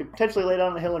could potentially lay down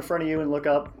on the hill in front of you and look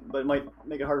up, but it might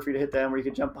make it harder for you to hit them. Or you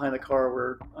could jump behind the car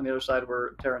where on the other side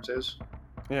where Terrence is.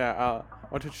 Yeah, I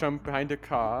want to jump behind the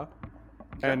car,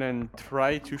 and then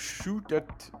try to shoot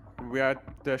at where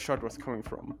the shot was coming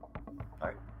from. All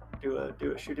right, do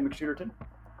a shooting McShooterton.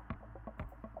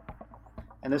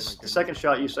 And the second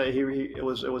shot, you say it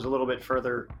was a little bit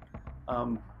further.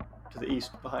 To the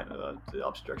east, behind the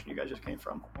opposite direction you guys just came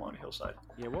from, along the hillside.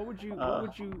 Yeah, what would you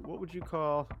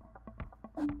call?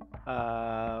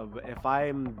 If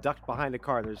I'm ducked behind a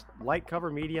car, there's light cover,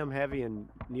 medium, heavy, and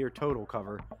near total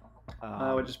cover.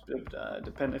 It would just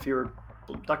depend if you were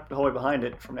ducked the whole way behind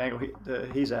it from the angle the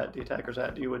attacker's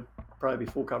at. You would probably be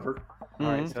full cover. Mm-hmm.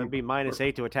 All right, so it'd be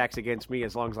 -8 to attacks against me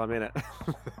as long as I'm in it.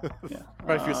 Yeah.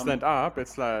 But if you stand up,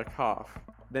 it's like half.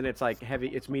 Then it's like heavy.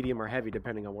 It's medium or heavy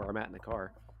depending on where I'm at in the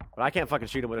car. But I can't fucking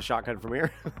shoot him with a shotgun from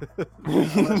here. I'm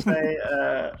gonna say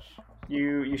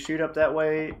you shoot up that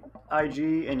way,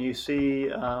 IG, and you see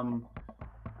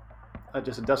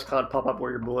just a dust cloud pop up where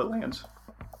your bullet lands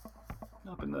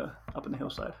up in the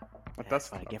hillside. That's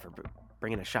what I get for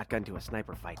bringing a shotgun to a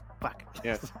sniper fight. Fuck.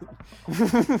 Yes.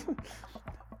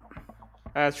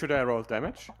 Should I roll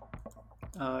damage?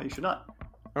 You should not.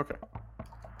 Okay.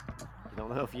 I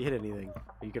don't know if you hit anything.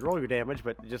 You could roll your damage,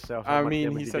 but just so. I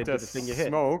mean, he said there's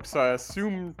smoke, so I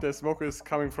assume the smoke is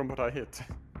coming from what I hit.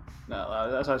 No,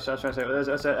 that's what I was trying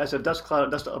to say. That's a dust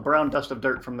cloud, a brown dust of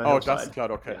dirt from the hillside. Oh, dust cloud,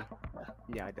 okay.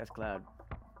 Yeah, dust cloud.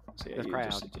 So yeah,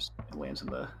 it just lands in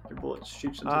your bullet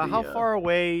shoots into the... How far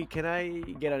away can I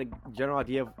get a general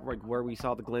idea of like where we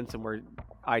saw the glints and where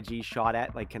IG shot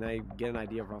at? Like, can I get an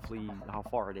idea of roughly how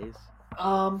far it is?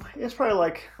 It's probably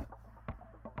like...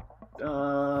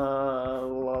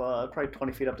 probably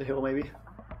 20 feet up the hill, maybe.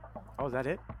 Oh, is that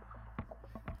it?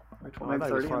 Maybe 20, maybe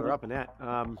 30. Farther up than that.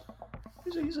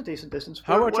 He's a decent distance.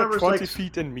 How much are 20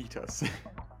 feet in meters?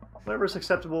 Whatever's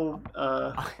acceptable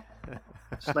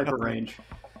sniper range.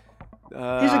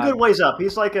 He's a good ways up.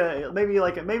 He's like maybe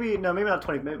not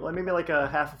 20, maybe like a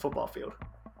half a football field.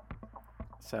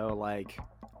 So like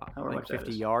 50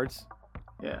 is. yards.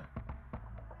 Yeah.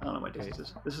 I don't know my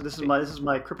distance. This is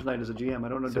my kryptonite as a GM. I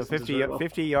don't know. So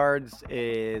 50 yards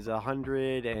is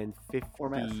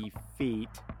 150 feet.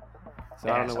 So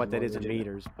I don't know what that is in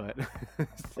meters, but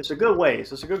it's a good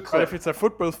ways. It's a good clip. But if it's a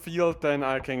football field, then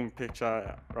I can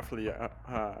picture roughly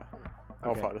how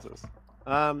far this is.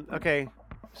 Okay.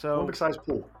 So Olympic size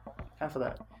pool. Half of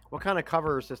that. What kind of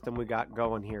cover system we got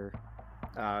going here?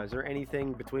 Is there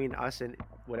anything between us and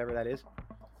whatever that is?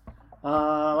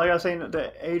 Like I was saying,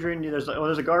 Adrian, there's a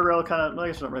guardrail kind of. I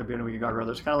guess it's not really being a guardrail.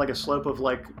 There's kind of like a slope of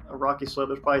like a rocky slope.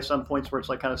 There's probably some points where it's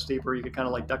like kind of steeper. You could kind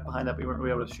of like duck behind that, but you wouldn't be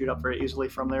able to shoot up very easily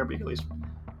from there. But you could at least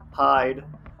hide.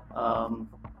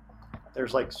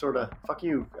 There's like sort of fuck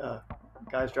you,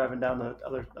 guys driving down the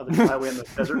other highway in the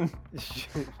desert.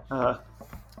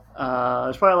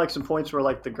 There's probably like some points where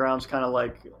like the ground's kind of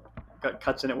like got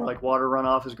cuts in it where like water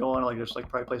runoff is going. Like there's like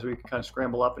probably places where you can kind of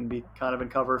scramble up and be kind of in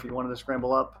cover if you wanted to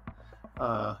scramble up.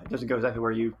 It doesn't go exactly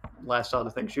where you last saw the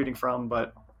thing shooting from,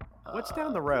 but what's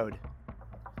down the road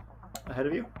ahead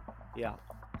of you? Yeah.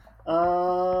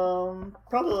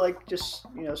 Probably like just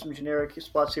some generic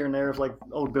spots here and there of like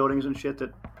old buildings and shit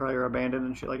that probably are abandoned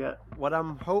and shit like that. What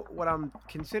I'm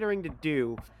considering to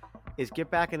do is get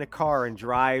back in a car and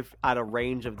drive out of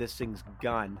range of this thing's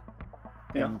gun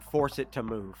and force it to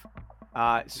move.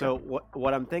 So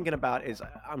what I'm thinking about is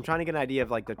I'm trying to get an idea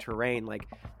of like the terrain. Like,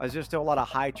 is there still a lot of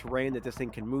high terrain that this thing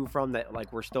can move from that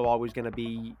like we're still always going to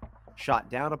be shot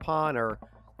down upon, or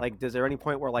like does there any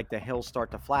point where like the hills start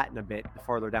to flatten a bit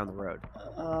farther down the road?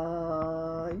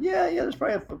 Yeah. There's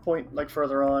probably a point like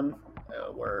further on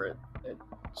where it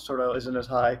sort of isn't as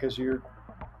high because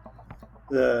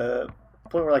the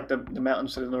point where like the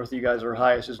mountains to the north of you guys are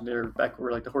highest is near back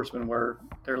where like the Horsemen where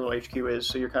their little HQ is.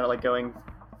 So you're kind of like going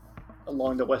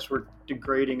along the westward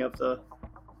degrading of the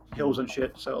hills and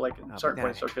shit. So like at certain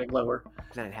points it starts getting lower.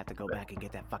 Then I'd have to go back and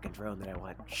get that fucking drone that I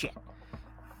want. Shit.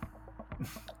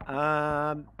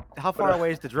 How far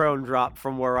away is the drone drop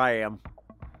from where I am?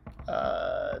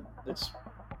 It's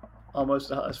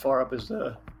almost as far up as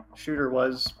the shooter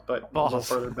was, but a little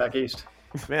further back east.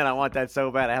 Man, I want that so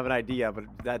bad. I have an idea, but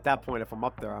at that point, if I'm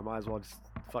up there, I might as well just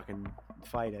fucking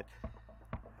fight it.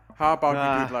 How about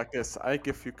we do it like this? I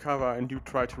give you cover and you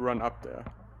try to run up there.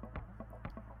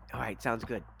 All right, sounds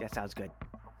good. That sounds good.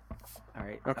 All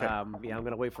right. Okay. I'm going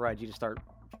to wait for IG to start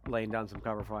laying down some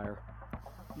cover fire.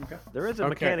 Okay. There is a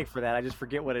mechanic for that. I just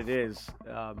forget what it is.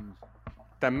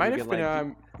 There might have been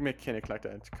a mechanic like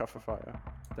that, cover fire.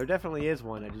 There definitely is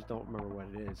one. I just don't remember what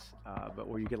it is. But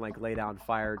where you can like lay down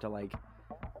fire to like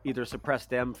either suppress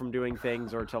them from doing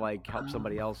things or to like help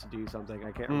somebody else do something.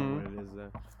 I can't remember what it is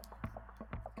though.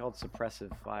 Called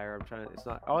suppressive fire. I'm trying to. It's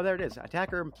not. Oh, there it is.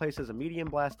 Attacker places a medium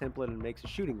blast template and makes a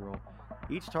shooting roll.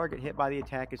 Each target hit by the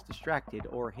attack is distracted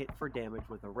or hit for damage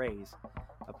with a raise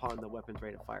upon the weapon's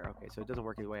rate of fire. Okay, so it doesn't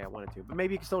work the way I want it to. But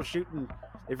maybe you can still shoot, and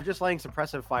if you're just laying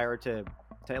suppressive fire to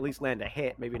at least land a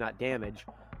hit, maybe not damage,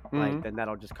 like then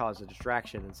that'll just cause a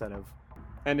distraction instead of.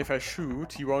 And if I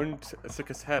shoot, he won't stick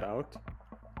his head out.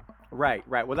 Right.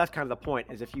 Well, that's kind of the point.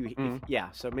 Is if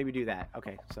so maybe do that.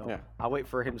 Okay, so I'll wait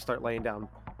for him to start laying down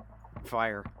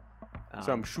fire.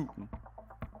 So I'm shooting.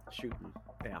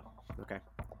 Yeah. Okay.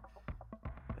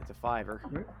 That's a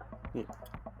 5er. Yeah.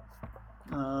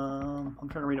 I'm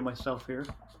trying to read it myself here.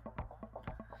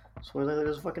 So what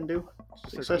does it fucking do?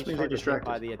 Success means they're distracted.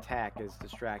 By the attack is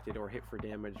distracted or hit for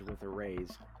damage with a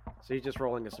raise. So he's just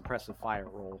rolling a suppressive fire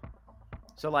roll.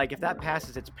 So like if that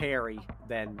passes its parry,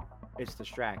 then it's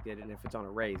distracted, and if it's on a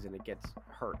raise, then it gets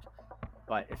hurt.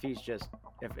 But if he's just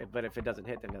if it doesn't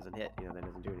hit, then it doesn't hit. Then it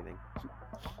doesn't do anything.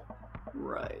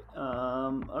 Right.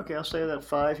 Okay, I'll say that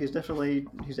 5. He's definitely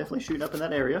shooting up in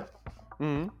that area.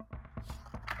 Okay.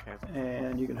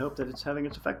 And you can hope that it's having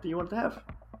its effect that you want it to have.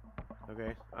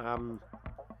 Okay.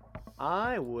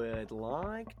 I would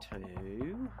like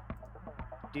to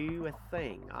do a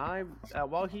thing.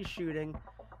 While he's shooting,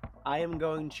 I am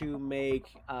going to make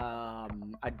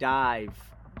a dive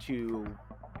to,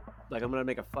 like, I'm going to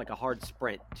make a hard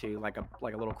sprint to like a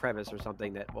little crevice or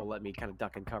something that will let me kind of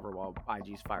duck and cover while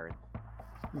IG's firing.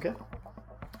 Okay.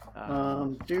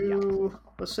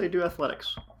 Let's say do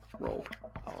athletics roll.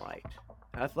 All right.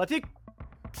 Athletics.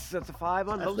 That's a 5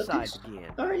 on both sides again.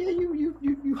 All right, yeah,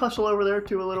 you hustle over there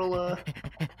to a little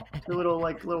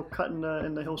little cut in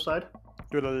the hillside.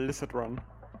 Do a lizard run.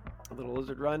 A little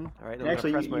lizard run. All right.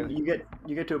 Actually, you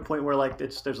get to a point where like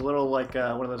there's a little like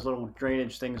one of those little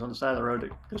drainage things on the side of the road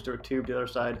that goes through a tube to the other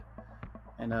side,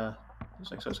 and it's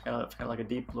kind of like a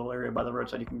deep little area by the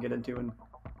roadside you can get into and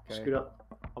scoot up.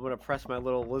 I'm gonna press my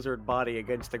little lizard body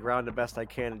against the ground the best I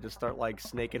can and just start like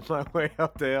snaking my way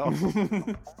up the hill.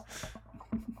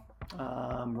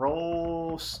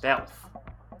 Roll stealth.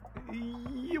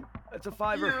 Yep, that's a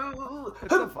 5er.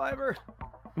 It's a 5er.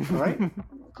 All right.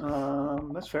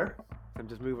 That's fair. I'm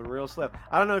just moving real slow.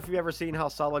 I don't know if you've ever seen how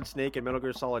Solid Snake in Metal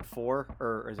Gear Solid 4,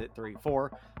 or is it 3?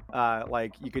 4,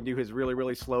 like you can do his really,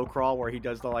 really slow crawl where he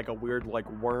does the like a weird like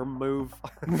worm move.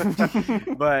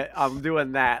 But I'm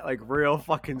doing that like real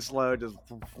fucking slow, just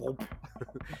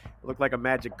look like a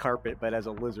magic carpet, but as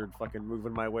a lizard, fucking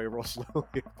moving my way real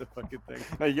slowly up the fucking thing.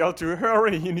 Now you have to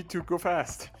hurry. You need to go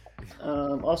fast.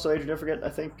 Also, Adrian, don't forget. I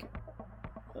think.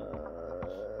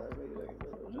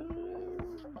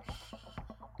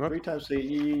 What? 3 times. So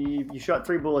you shot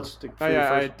 3 bullets.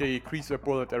 I decrease a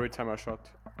bullet every time I shot.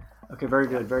 Okay, very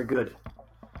good, very good.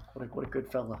 What a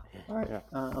good fella. All right.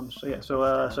 Yeah.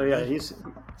 So yeah, he's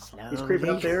creeping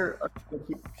up there.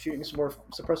 Keep shooting some more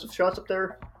suppressive shots up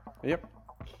there. Yep.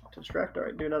 To distract. All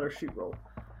right, do another shoot roll.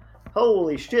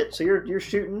 Holy shit! So you're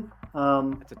shooting.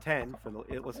 It's a 10 for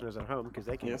the listeners at home because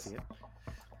they can't see it.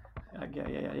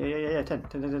 Yeah. 10.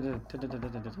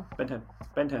 Ben 10.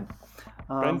 Ben 10.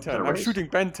 I'm shooting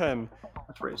Ben 10.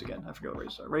 Let's raise again. I forget what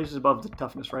raise. Raise is above the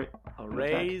toughness, right? A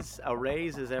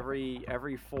raise is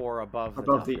every 4 above the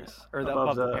toughness, or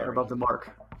above the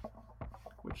mark,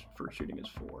 which for shooting is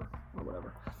 4 or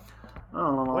whatever.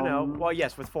 Well, no. Well,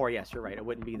 yes, with 4, yes, you're right. It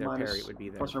wouldn't be their parry. It would be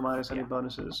their plus or minus any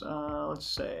bonuses. Let's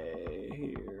say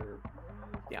here.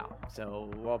 Yeah.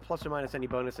 So, well, plus or minus any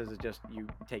bonuses is just you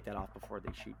take that off before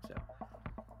they shoot. So.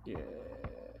 Yeah.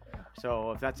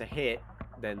 So if that's a hit,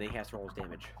 then he has to roll his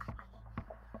damage,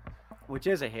 which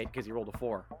is a hit because he rolled a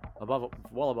 4,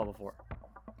 well above a 4.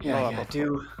 Yeah,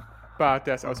 do. But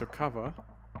there's also cover.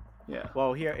 Yeah.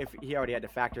 Well, here if he already had to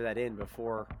factor that in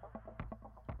before.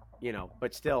 You know,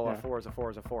 but still, a 4 is a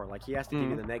 4 is a 4. Like, he has to give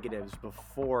you the negatives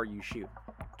before you shoot.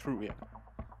 True, yeah.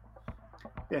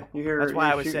 Yeah, you hear. That's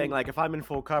why I was saying, like, if I'm in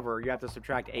full cover, you have to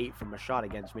subtract 8 from a shot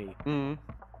against me. Mm-hmm.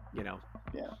 You know?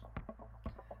 Yeah.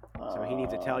 So he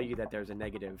needs to tell you that there's a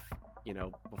negative, you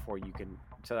know, before you can,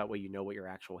 so that way you know what your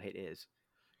actual hit is.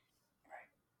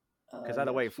 Right. Because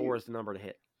either way, 4 is the number to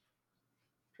hit.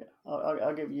 Yeah.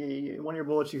 I'll give you one of your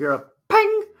bullets, you hear a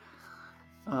ping!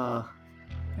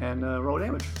 And roll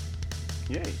damage.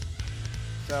 Yay.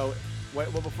 So, well,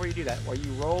 before you do that, were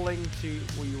you rolling to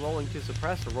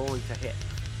suppress or rolling to hit?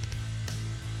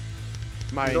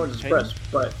 I'm going to suppress,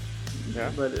 but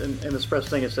in the suppress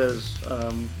thing it says,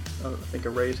 I think a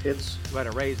raise hits. But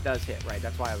a raise does hit, right?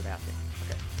 That's why I was asking.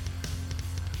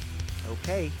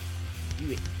 Okay.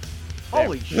 Do it.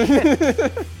 Holy shit!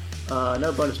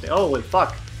 No bonus damage. Holy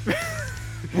fuck!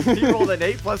 He rolled an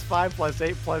 8 plus 5 plus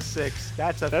 8 plus 6.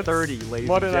 That's 30, ladies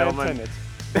and gentlemen.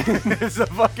 It's a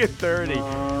fucking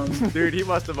 30. Dude, he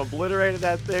must have obliterated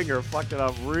that thing or fucked it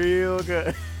up real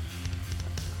good.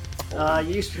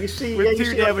 You see... With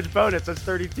 2 damage bonus, that's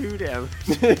 32 damage.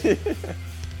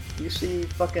 You see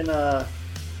fucking, holy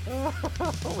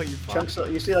fuck. chunks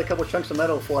of, you see like a couple chunks of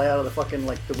metal fly out of the fucking,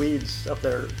 like, the weeds up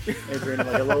there, Adrian.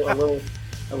 Like a little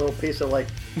piece of, like,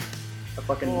 a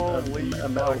fucking a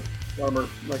metal armor,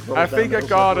 like, rolls I think I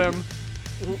got him.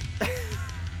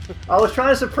 I was trying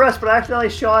to suppress, but I accidentally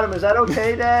shot him. Is that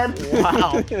okay, Dad?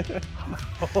 Wow.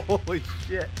 Holy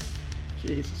shit.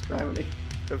 Jesus Christ.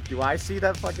 Do I see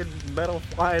that fucking metal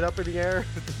flying up in the air?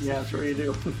 Yeah, I'm sure you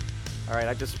do. Alright,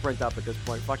 I just sprint up at this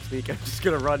point. Fuck Sneak, I'm just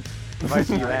gonna run. If I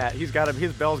see that, his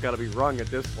bell's gotta be rung at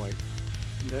this point.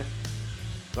 Okay.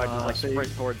 So I just like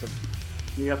sprint towards him.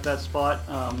 You got that spot,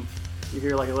 you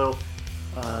hear like a little,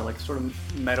 like sort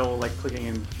of metal, like clicking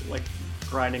and like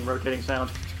grinding, rotating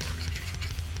sounds.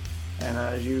 And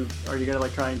are you gonna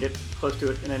like try and get close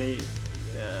to it in any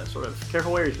sort of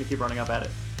careful way, or are you just gonna keep running up at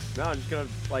it? No, I'm just gonna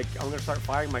I'm gonna start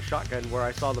firing my shotgun where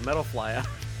I saw the metal fly out.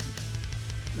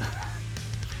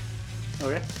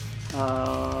 Okay.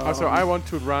 Also, I want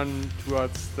to run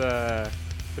towards the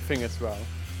thing as well.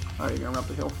 Alright, you're gonna run up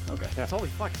the hill. Okay. Yeah. It's only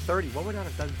fuck 30. What would that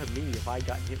have done to me if I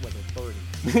got hit with a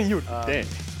 30? You're dead.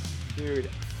 Dude,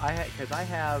 because I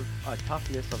have a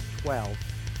toughness of 12.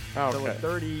 Oh, okay. So a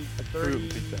 30.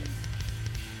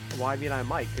 Well, I mean, I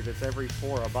might, because it's every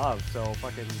 4 above, so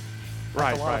fucking...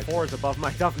 That's a lot of 4s above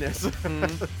my toughness.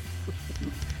 Mm-hmm.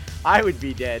 I would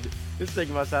be dead. This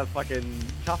thing must have fucking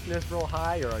toughness real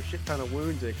high or a shit ton of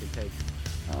wounds it can take.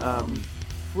 Yeah.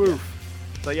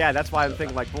 So yeah, that's why I'm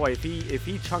thinking like, boy, if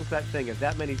he chunked that thing, if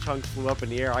that many chunks flew up in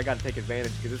the air, I got to take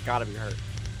advantage because it's got to be hurt.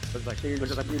 But like, you're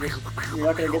not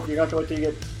gonna wait till you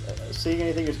get seeing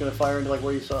anything. You're just gonna fire into like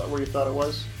where you thought it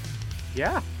was.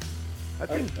 Yeah.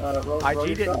 IG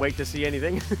didn't wait to see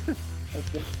anything.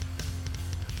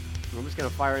 I'm just gonna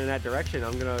fire in that direction.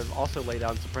 I'm gonna also lay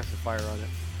down suppressive fire on it.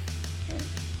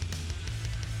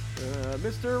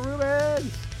 Mr.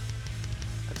 Rubens!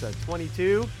 That's a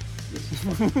 22.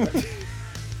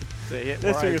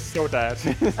 This thing is so bad.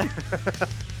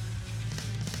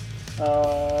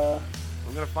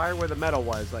 I'm gonna fire where the metal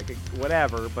was, like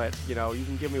whatever. But you know, you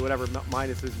can give me whatever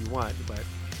minuses you want. But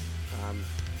I'm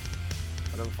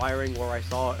firing where I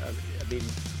saw. I mean,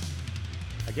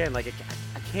 again, like I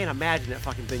can't imagine that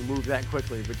fucking thing moved that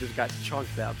quickly, but just got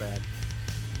chunked that bad.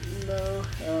 No.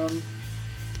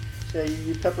 So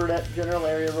you pepper that general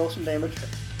area, roll some damage.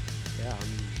 Yeah, I'm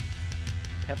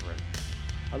peppering.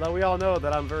 Although we all know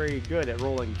that I'm very good at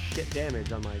rolling shit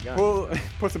damage on my gun. Well,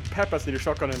 put some peppers in your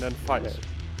shotgun and then fire.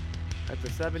 That's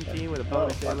a 17 with a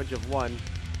bonus damage of 1.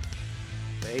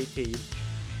 The 18.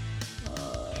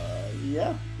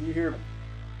 Yeah. You hear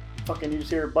you just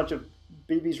hear a bunch of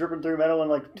BBs ripping through metal and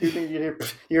like tubing. You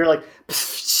hear like a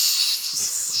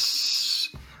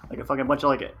fucking bunch of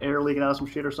like air leaking out of some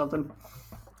shit or something.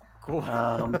 Cool.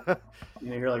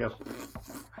 You hear like a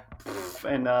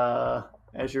and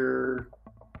as you're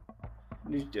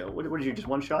what did you just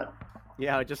one shot?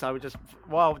 Yeah, I would just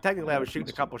well, technically I was shooting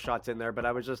a couple shots in there, but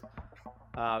I was just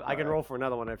I can roll for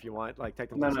another one if you want. Like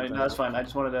technically. No, that's fine. I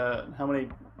just wanted to. How many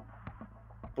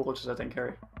bullets does that thing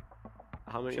carry?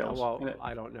 How many? Well,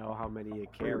 I don't know how many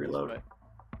it carries, but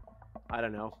I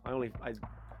don't know. I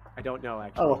don't know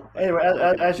actually. Oh, anyway,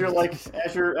 as you're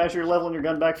leveling your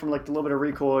gun back from like the little bit of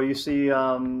recoil, you see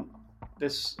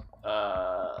this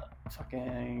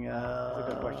fucking. That's a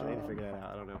good question. I need to figure that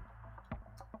out. I don't know.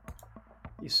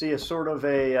 You see a sort of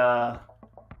a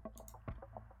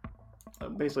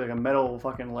basically like a metal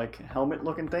fucking like helmet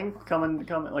looking thing coming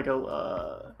like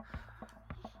a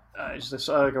just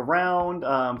like a round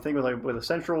thing with a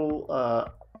central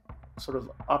sort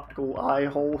of optical eye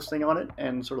hole thing on it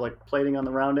and sort of like plating on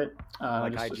around it.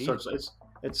 Like IG?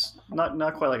 It's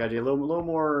not quite like IG. A little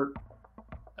more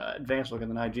advanced looking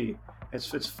than IG. It's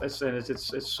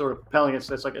sort of propelling. It's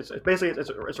basically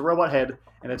it's a robot head,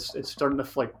 and it's starting to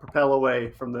like propel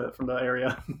away from the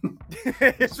area.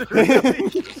 Really?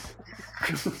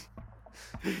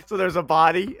 So there's a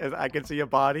body. I can see a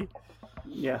body.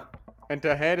 Yeah. And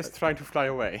the head is trying to fly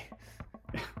away.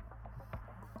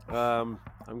 I'm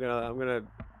gonna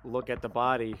look at the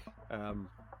body.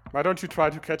 Why don't you try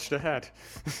to catch the head?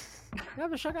 I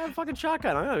have a fucking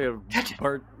shotgun. I'm gonna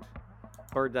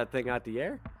bird that thing out the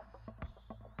air.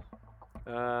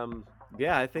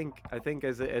 Yeah, I think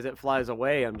as it flies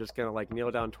away, I'm just gonna like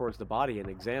kneel down towards the body and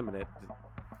examine it.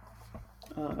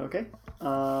 Okay.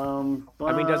 I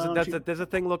mean, does the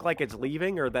thing look like it's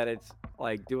leaving, or that it's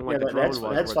like doing like the drone was? The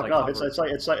head's fucking off. It's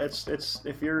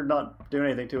if you're not doing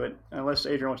anything to it, unless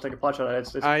Adrian wants to take a pot shot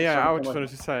at it. I was trying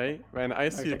to say, when I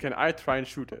see it, can I try and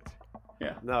shoot it?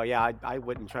 Yeah. No, yeah, I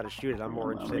wouldn't try to shoot it. I'm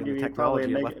more interested in the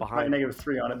technology left behind. Probably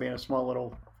 -3 on it being a small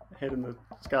little head in the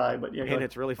sky, but yeah. And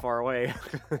it's really far away.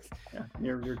 Yeah,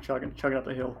 you're chugging up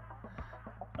the hill.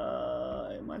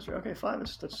 Mine's okay. 5.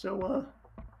 That's still a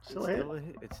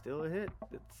hit. It's still a hit.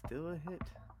 It's still a hit.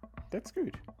 That's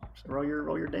good. So roll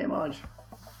your damage.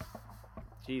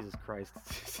 Jesus Christ.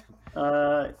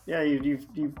 Yeah, you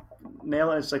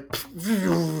nail it. It's like,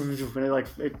 and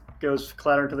it goes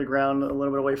clattering to the ground a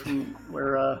little bit away from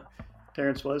where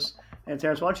Terrence was. And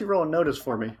Terrence, why don't you roll a notice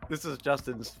for me? This is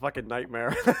Justin's fucking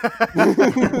nightmare. I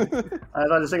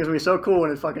thought this thing was gonna be so cool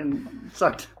and it fucking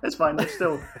sucked. It's fine. It's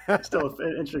still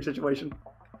an interesting situation.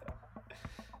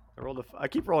 I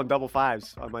keep rolling double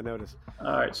 5s on my notice.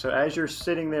 All right. So as you're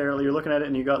sitting there, you're looking at it,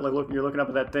 and you're looking up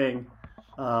at that thing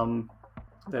that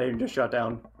Aiden just shot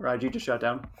down, or IG just shot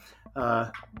down.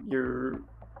 You're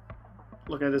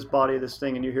looking at this body of this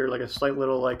thing, and you hear like a slight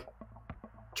little like.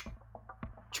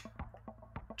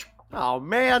 Oh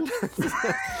man!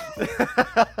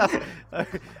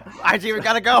 IG, we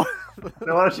gotta go. So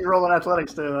why don't you roll an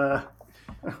athletics to?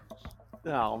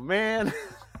 Oh man!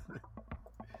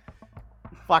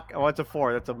 Fuck! Oh, it's a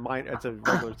 4. That's a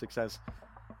regular success.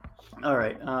 All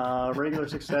right, regular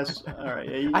success. All right,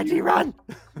 yeah, IG, run!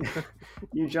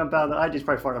 You jump out. IG's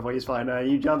probably far enough away. He's fine.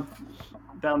 You jump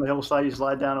down the hillside. You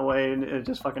slide down away, and it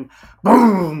just fucking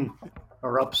boom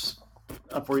erupts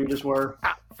up where you just were.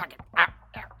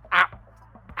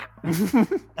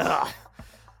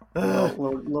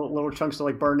 Little chunks of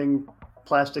like burning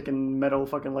plastic and metal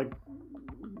fucking like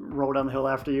roll down the hill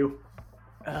after you.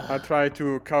 I try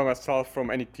to cover myself from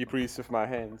any debris with my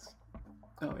hands.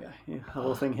 Oh yeah. A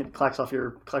little thing clacks off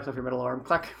your metal arm.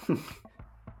 Clack.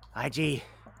 IG.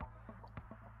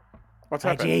 What's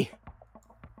happened? IG.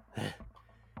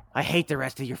 I hate the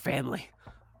rest of your family.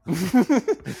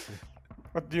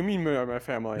 What do you mean, my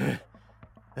family?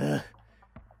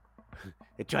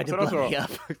 They tried to blow me up.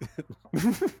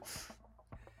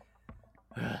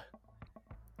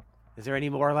 Is there any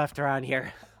more left around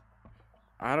here?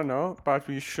 I don't know, but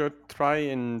we should try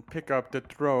and pick up the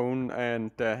drone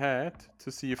and the head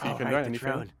to see if we can do anything.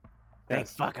 Drone. Thank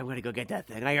fuck, I'm gonna go get that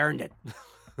thing. I earned it.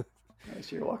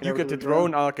 So you're walking You over get to the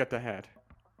drone, I'll get the head.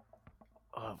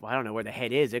 Oh, I don't know where the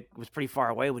head is. It was pretty far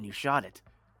away when you shot it.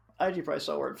 IG probably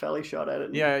saw where it fell. He shot at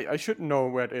it. Yeah, I should know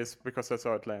where it is because I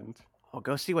saw it land. Well,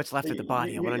 go see what's left of the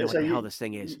body. I want to know what the hell this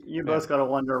thing is. You both got to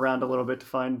wander around a little bit to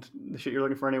find the shit you're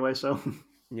looking for anyway, so...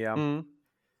 Yeah.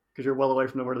 Because you're well away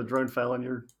from where the drone fell, and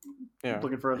you're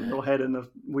looking for a little head in the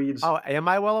weeds. Oh, am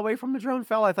I well away from the drone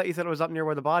fell? I thought you said it was up near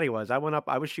where the body was. I went up.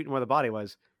 I was shooting where the body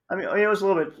was. I mean, it was a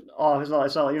little bit off. It's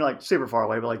not you're not like super far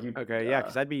away, but like you. Okay, yeah,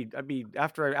 because I'd be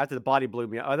after the body blew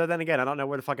me. Other than again, I don't know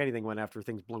where the fuck anything went after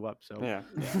things blew up. So yeah.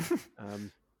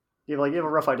 You have a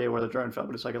rough idea where the drone fell,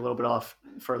 but it's like a little bit off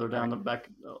further down the back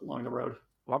along the road.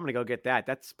 Well, I'm gonna go get that.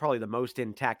 That's probably the most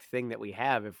intact thing that we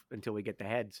have until we get the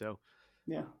head. So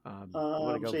yeah, I'm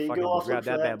gonna go so you fucking go off grab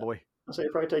that bad boy. I'll say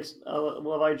it probably takes.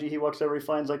 Well, IG he walks over, he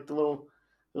finds like there's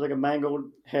like a mangled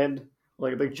head,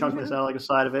 like a big chunk missing out like the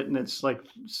side of it, and it's like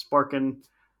sparking.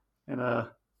 And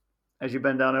as you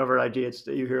bend down over it, IG,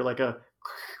 you hear like a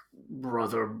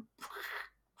brother.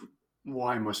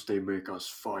 Why must they make us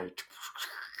fight?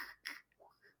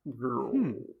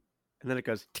 And then it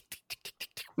goes. Tick, tick, tick, tick, tick,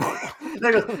 tick. And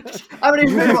it goes, I'm an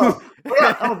East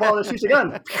yeah, I'm a ball that shoots a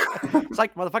gun. It's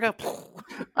like, motherfucker.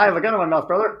 I have a gun in my mouth,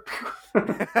 brother.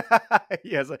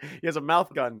 he has a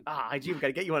mouth gun. IG, we've got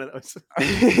to get you one of those.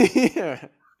 Yeah.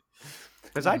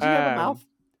 Does IG have a mouth?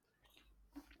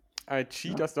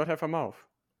 IG does not have a mouth.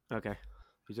 Okay.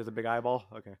 He's just a big eyeball?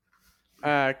 Okay.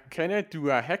 Can I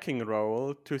do a hacking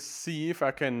roll to see if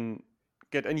I can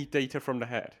get any data from the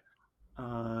head?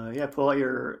 Yeah, pull out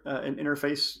your an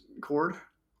interface cord.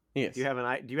 Yes. Do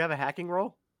you have a hacking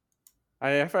roll? I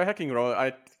have a hacking roll.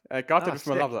 I got it with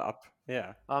my level up.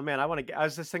 Yeah. Oh man, I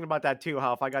was just thinking about that too.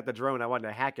 How if I got the drone, I wanted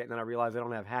to hack it, and then I realized I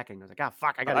don't have hacking. I was like,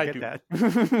 fuck, I gotta get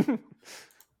that.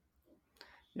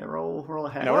 Yeah, roll a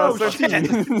hack. No, oh,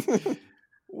 13.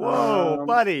 Whoa,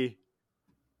 buddy.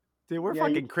 Dude, we're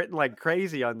fucking critting like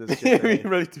crazy on this shit. We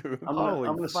really do. I'm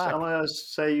gonna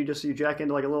say you jack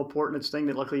into like a little port in its thing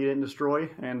that luckily you didn't destroy,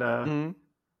 and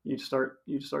you start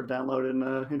downloading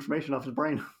information off his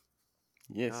brain.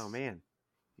 Yes. Oh man,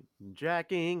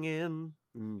 jacking in,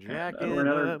 jacking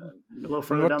a little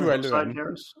further down the side,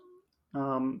 Terrence.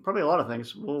 Probably a lot of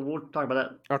things. We'll talk about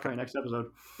that. Okay, next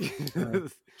episode.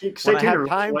 When I have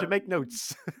time to make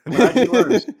notes.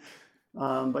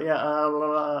 But yeah,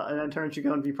 and then Terrence, you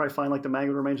probably find like the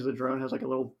mangled remains of the drone has like a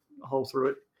little hole through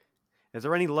it. Is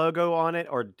there any logo on it,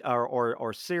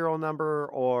 or serial number,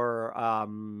 or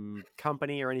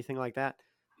company, or anything like that?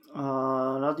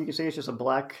 Not that you can see. It's just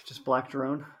black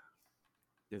drone.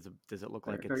 Does it look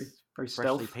like very it's very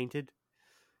freshly painted?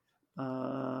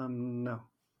 No.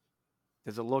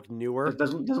 Does it look newer? It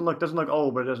doesn't look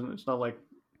old, but it's not like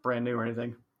brand new or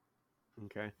anything.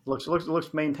 Okay. It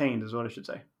looks maintained, is what I should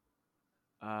say.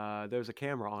 There's a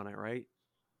camera on it, right?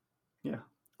 Yeah.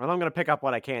 Well, I'm going to pick up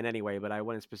what I can anyway, but I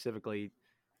wouldn't specifically.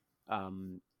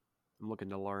 I'm looking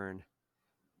to learn.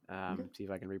 See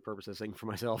if I can repurpose this thing for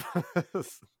myself.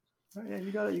 Yeah,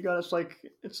 you got it.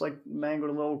 It's like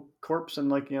mangled a little corpse and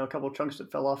like a couple of chunks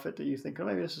that fell off it that you think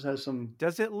maybe this has some.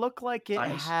 Does it look like it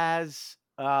has?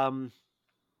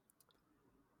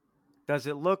 Does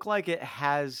it look like it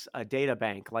has a data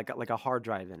bank, like a hard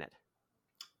drive in it?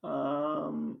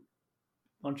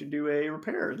 Why don't you do a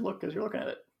repair look as you're looking at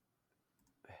it?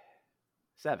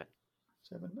 7.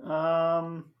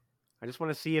 I just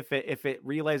want to see if it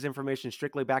relays information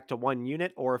strictly back to one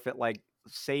unit, or if it like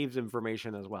saves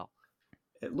information as well.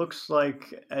 It looks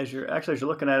like as you're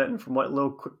looking at it, and from what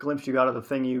little quick glimpse you got of the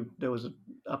thing that was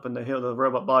up in the hill, the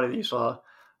robot body that you saw,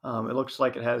 it looks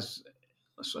like it has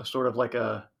a sort of like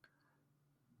a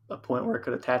point where it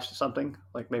could attach to something,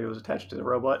 like maybe it was attached to the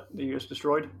robot that you just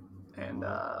destroyed. And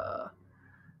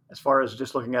as far as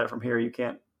just looking at it from here, you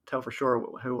can't tell for sure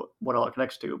what all it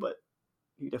connects to, but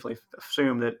you definitely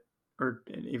assume that, or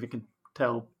even can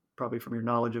tell probably from your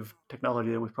knowledge of technology,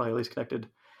 that it was probably at least connected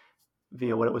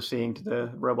via what it was seeing to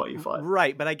the robot you fought.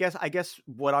 Right, but I guess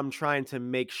what I'm trying to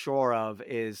make sure of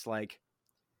is like,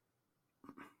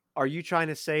 are you trying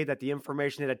to say that the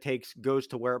information that it takes goes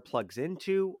to where it plugs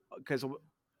into? Because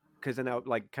then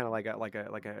like kind of like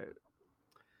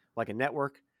a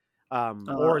network,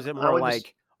 or is it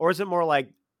more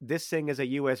like this thing is a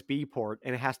USB port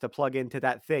and it has to plug into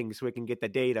that thing so it can get the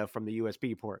data from the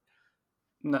USB port?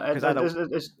 No, it doesn't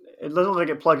look like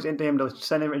it plugs into him to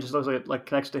send him. It just looks like it like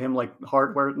connects to him like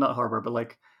hardware, not hardware, but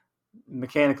like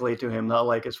mechanically to him, not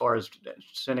like as far as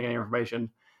sending any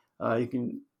information. You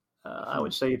can, I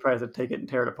would say you probably have to take it and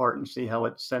tear it apart and see how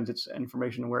it sends its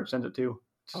information and where it sends it to.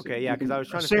 Okay, yeah, because I was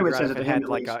trying to figure out if it had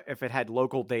if it had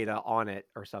local data on it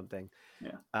or something.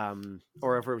 Yeah.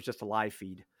 Or if it was just a live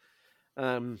feed.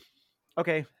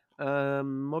 Okay.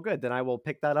 Well, good. Then I will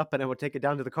pick that up and I will take it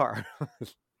down to the car,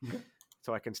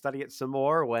 so I can study it some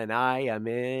more when I am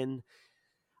in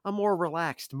a more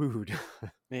relaxed mood.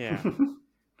 Yeah.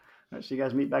 So you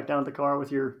guys meet back down at the car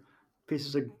with your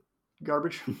pieces of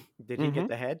garbage. Did he get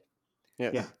the head?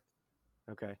 Yes. Yeah.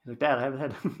 Okay. He's like, Dad, I have a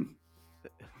head.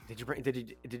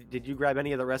 Did you grab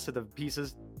any of the rest of the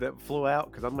pieces that flew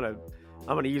out? Because I'm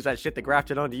gonna use that shit to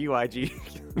graft it onto you, IG.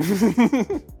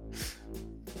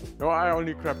 No, I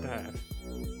only grabbed the head.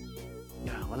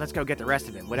 Well, let's go get the rest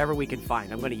of it. Whatever we can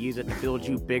find. I'm gonna use it to build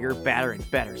you bigger, badder,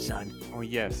 and better, son. Oh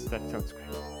yes, that sounds great.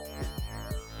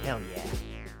 Hell yeah.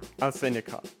 I'll send a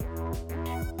car.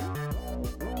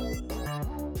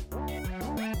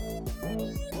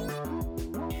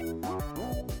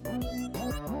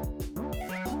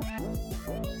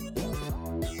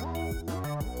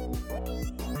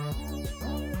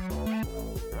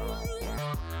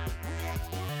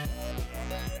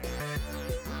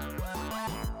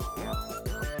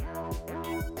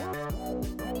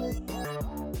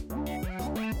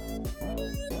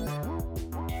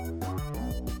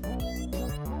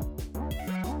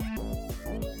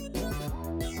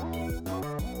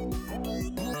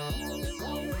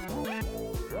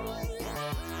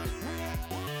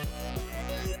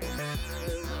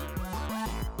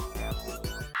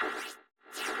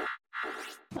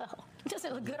 Does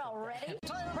it look good already?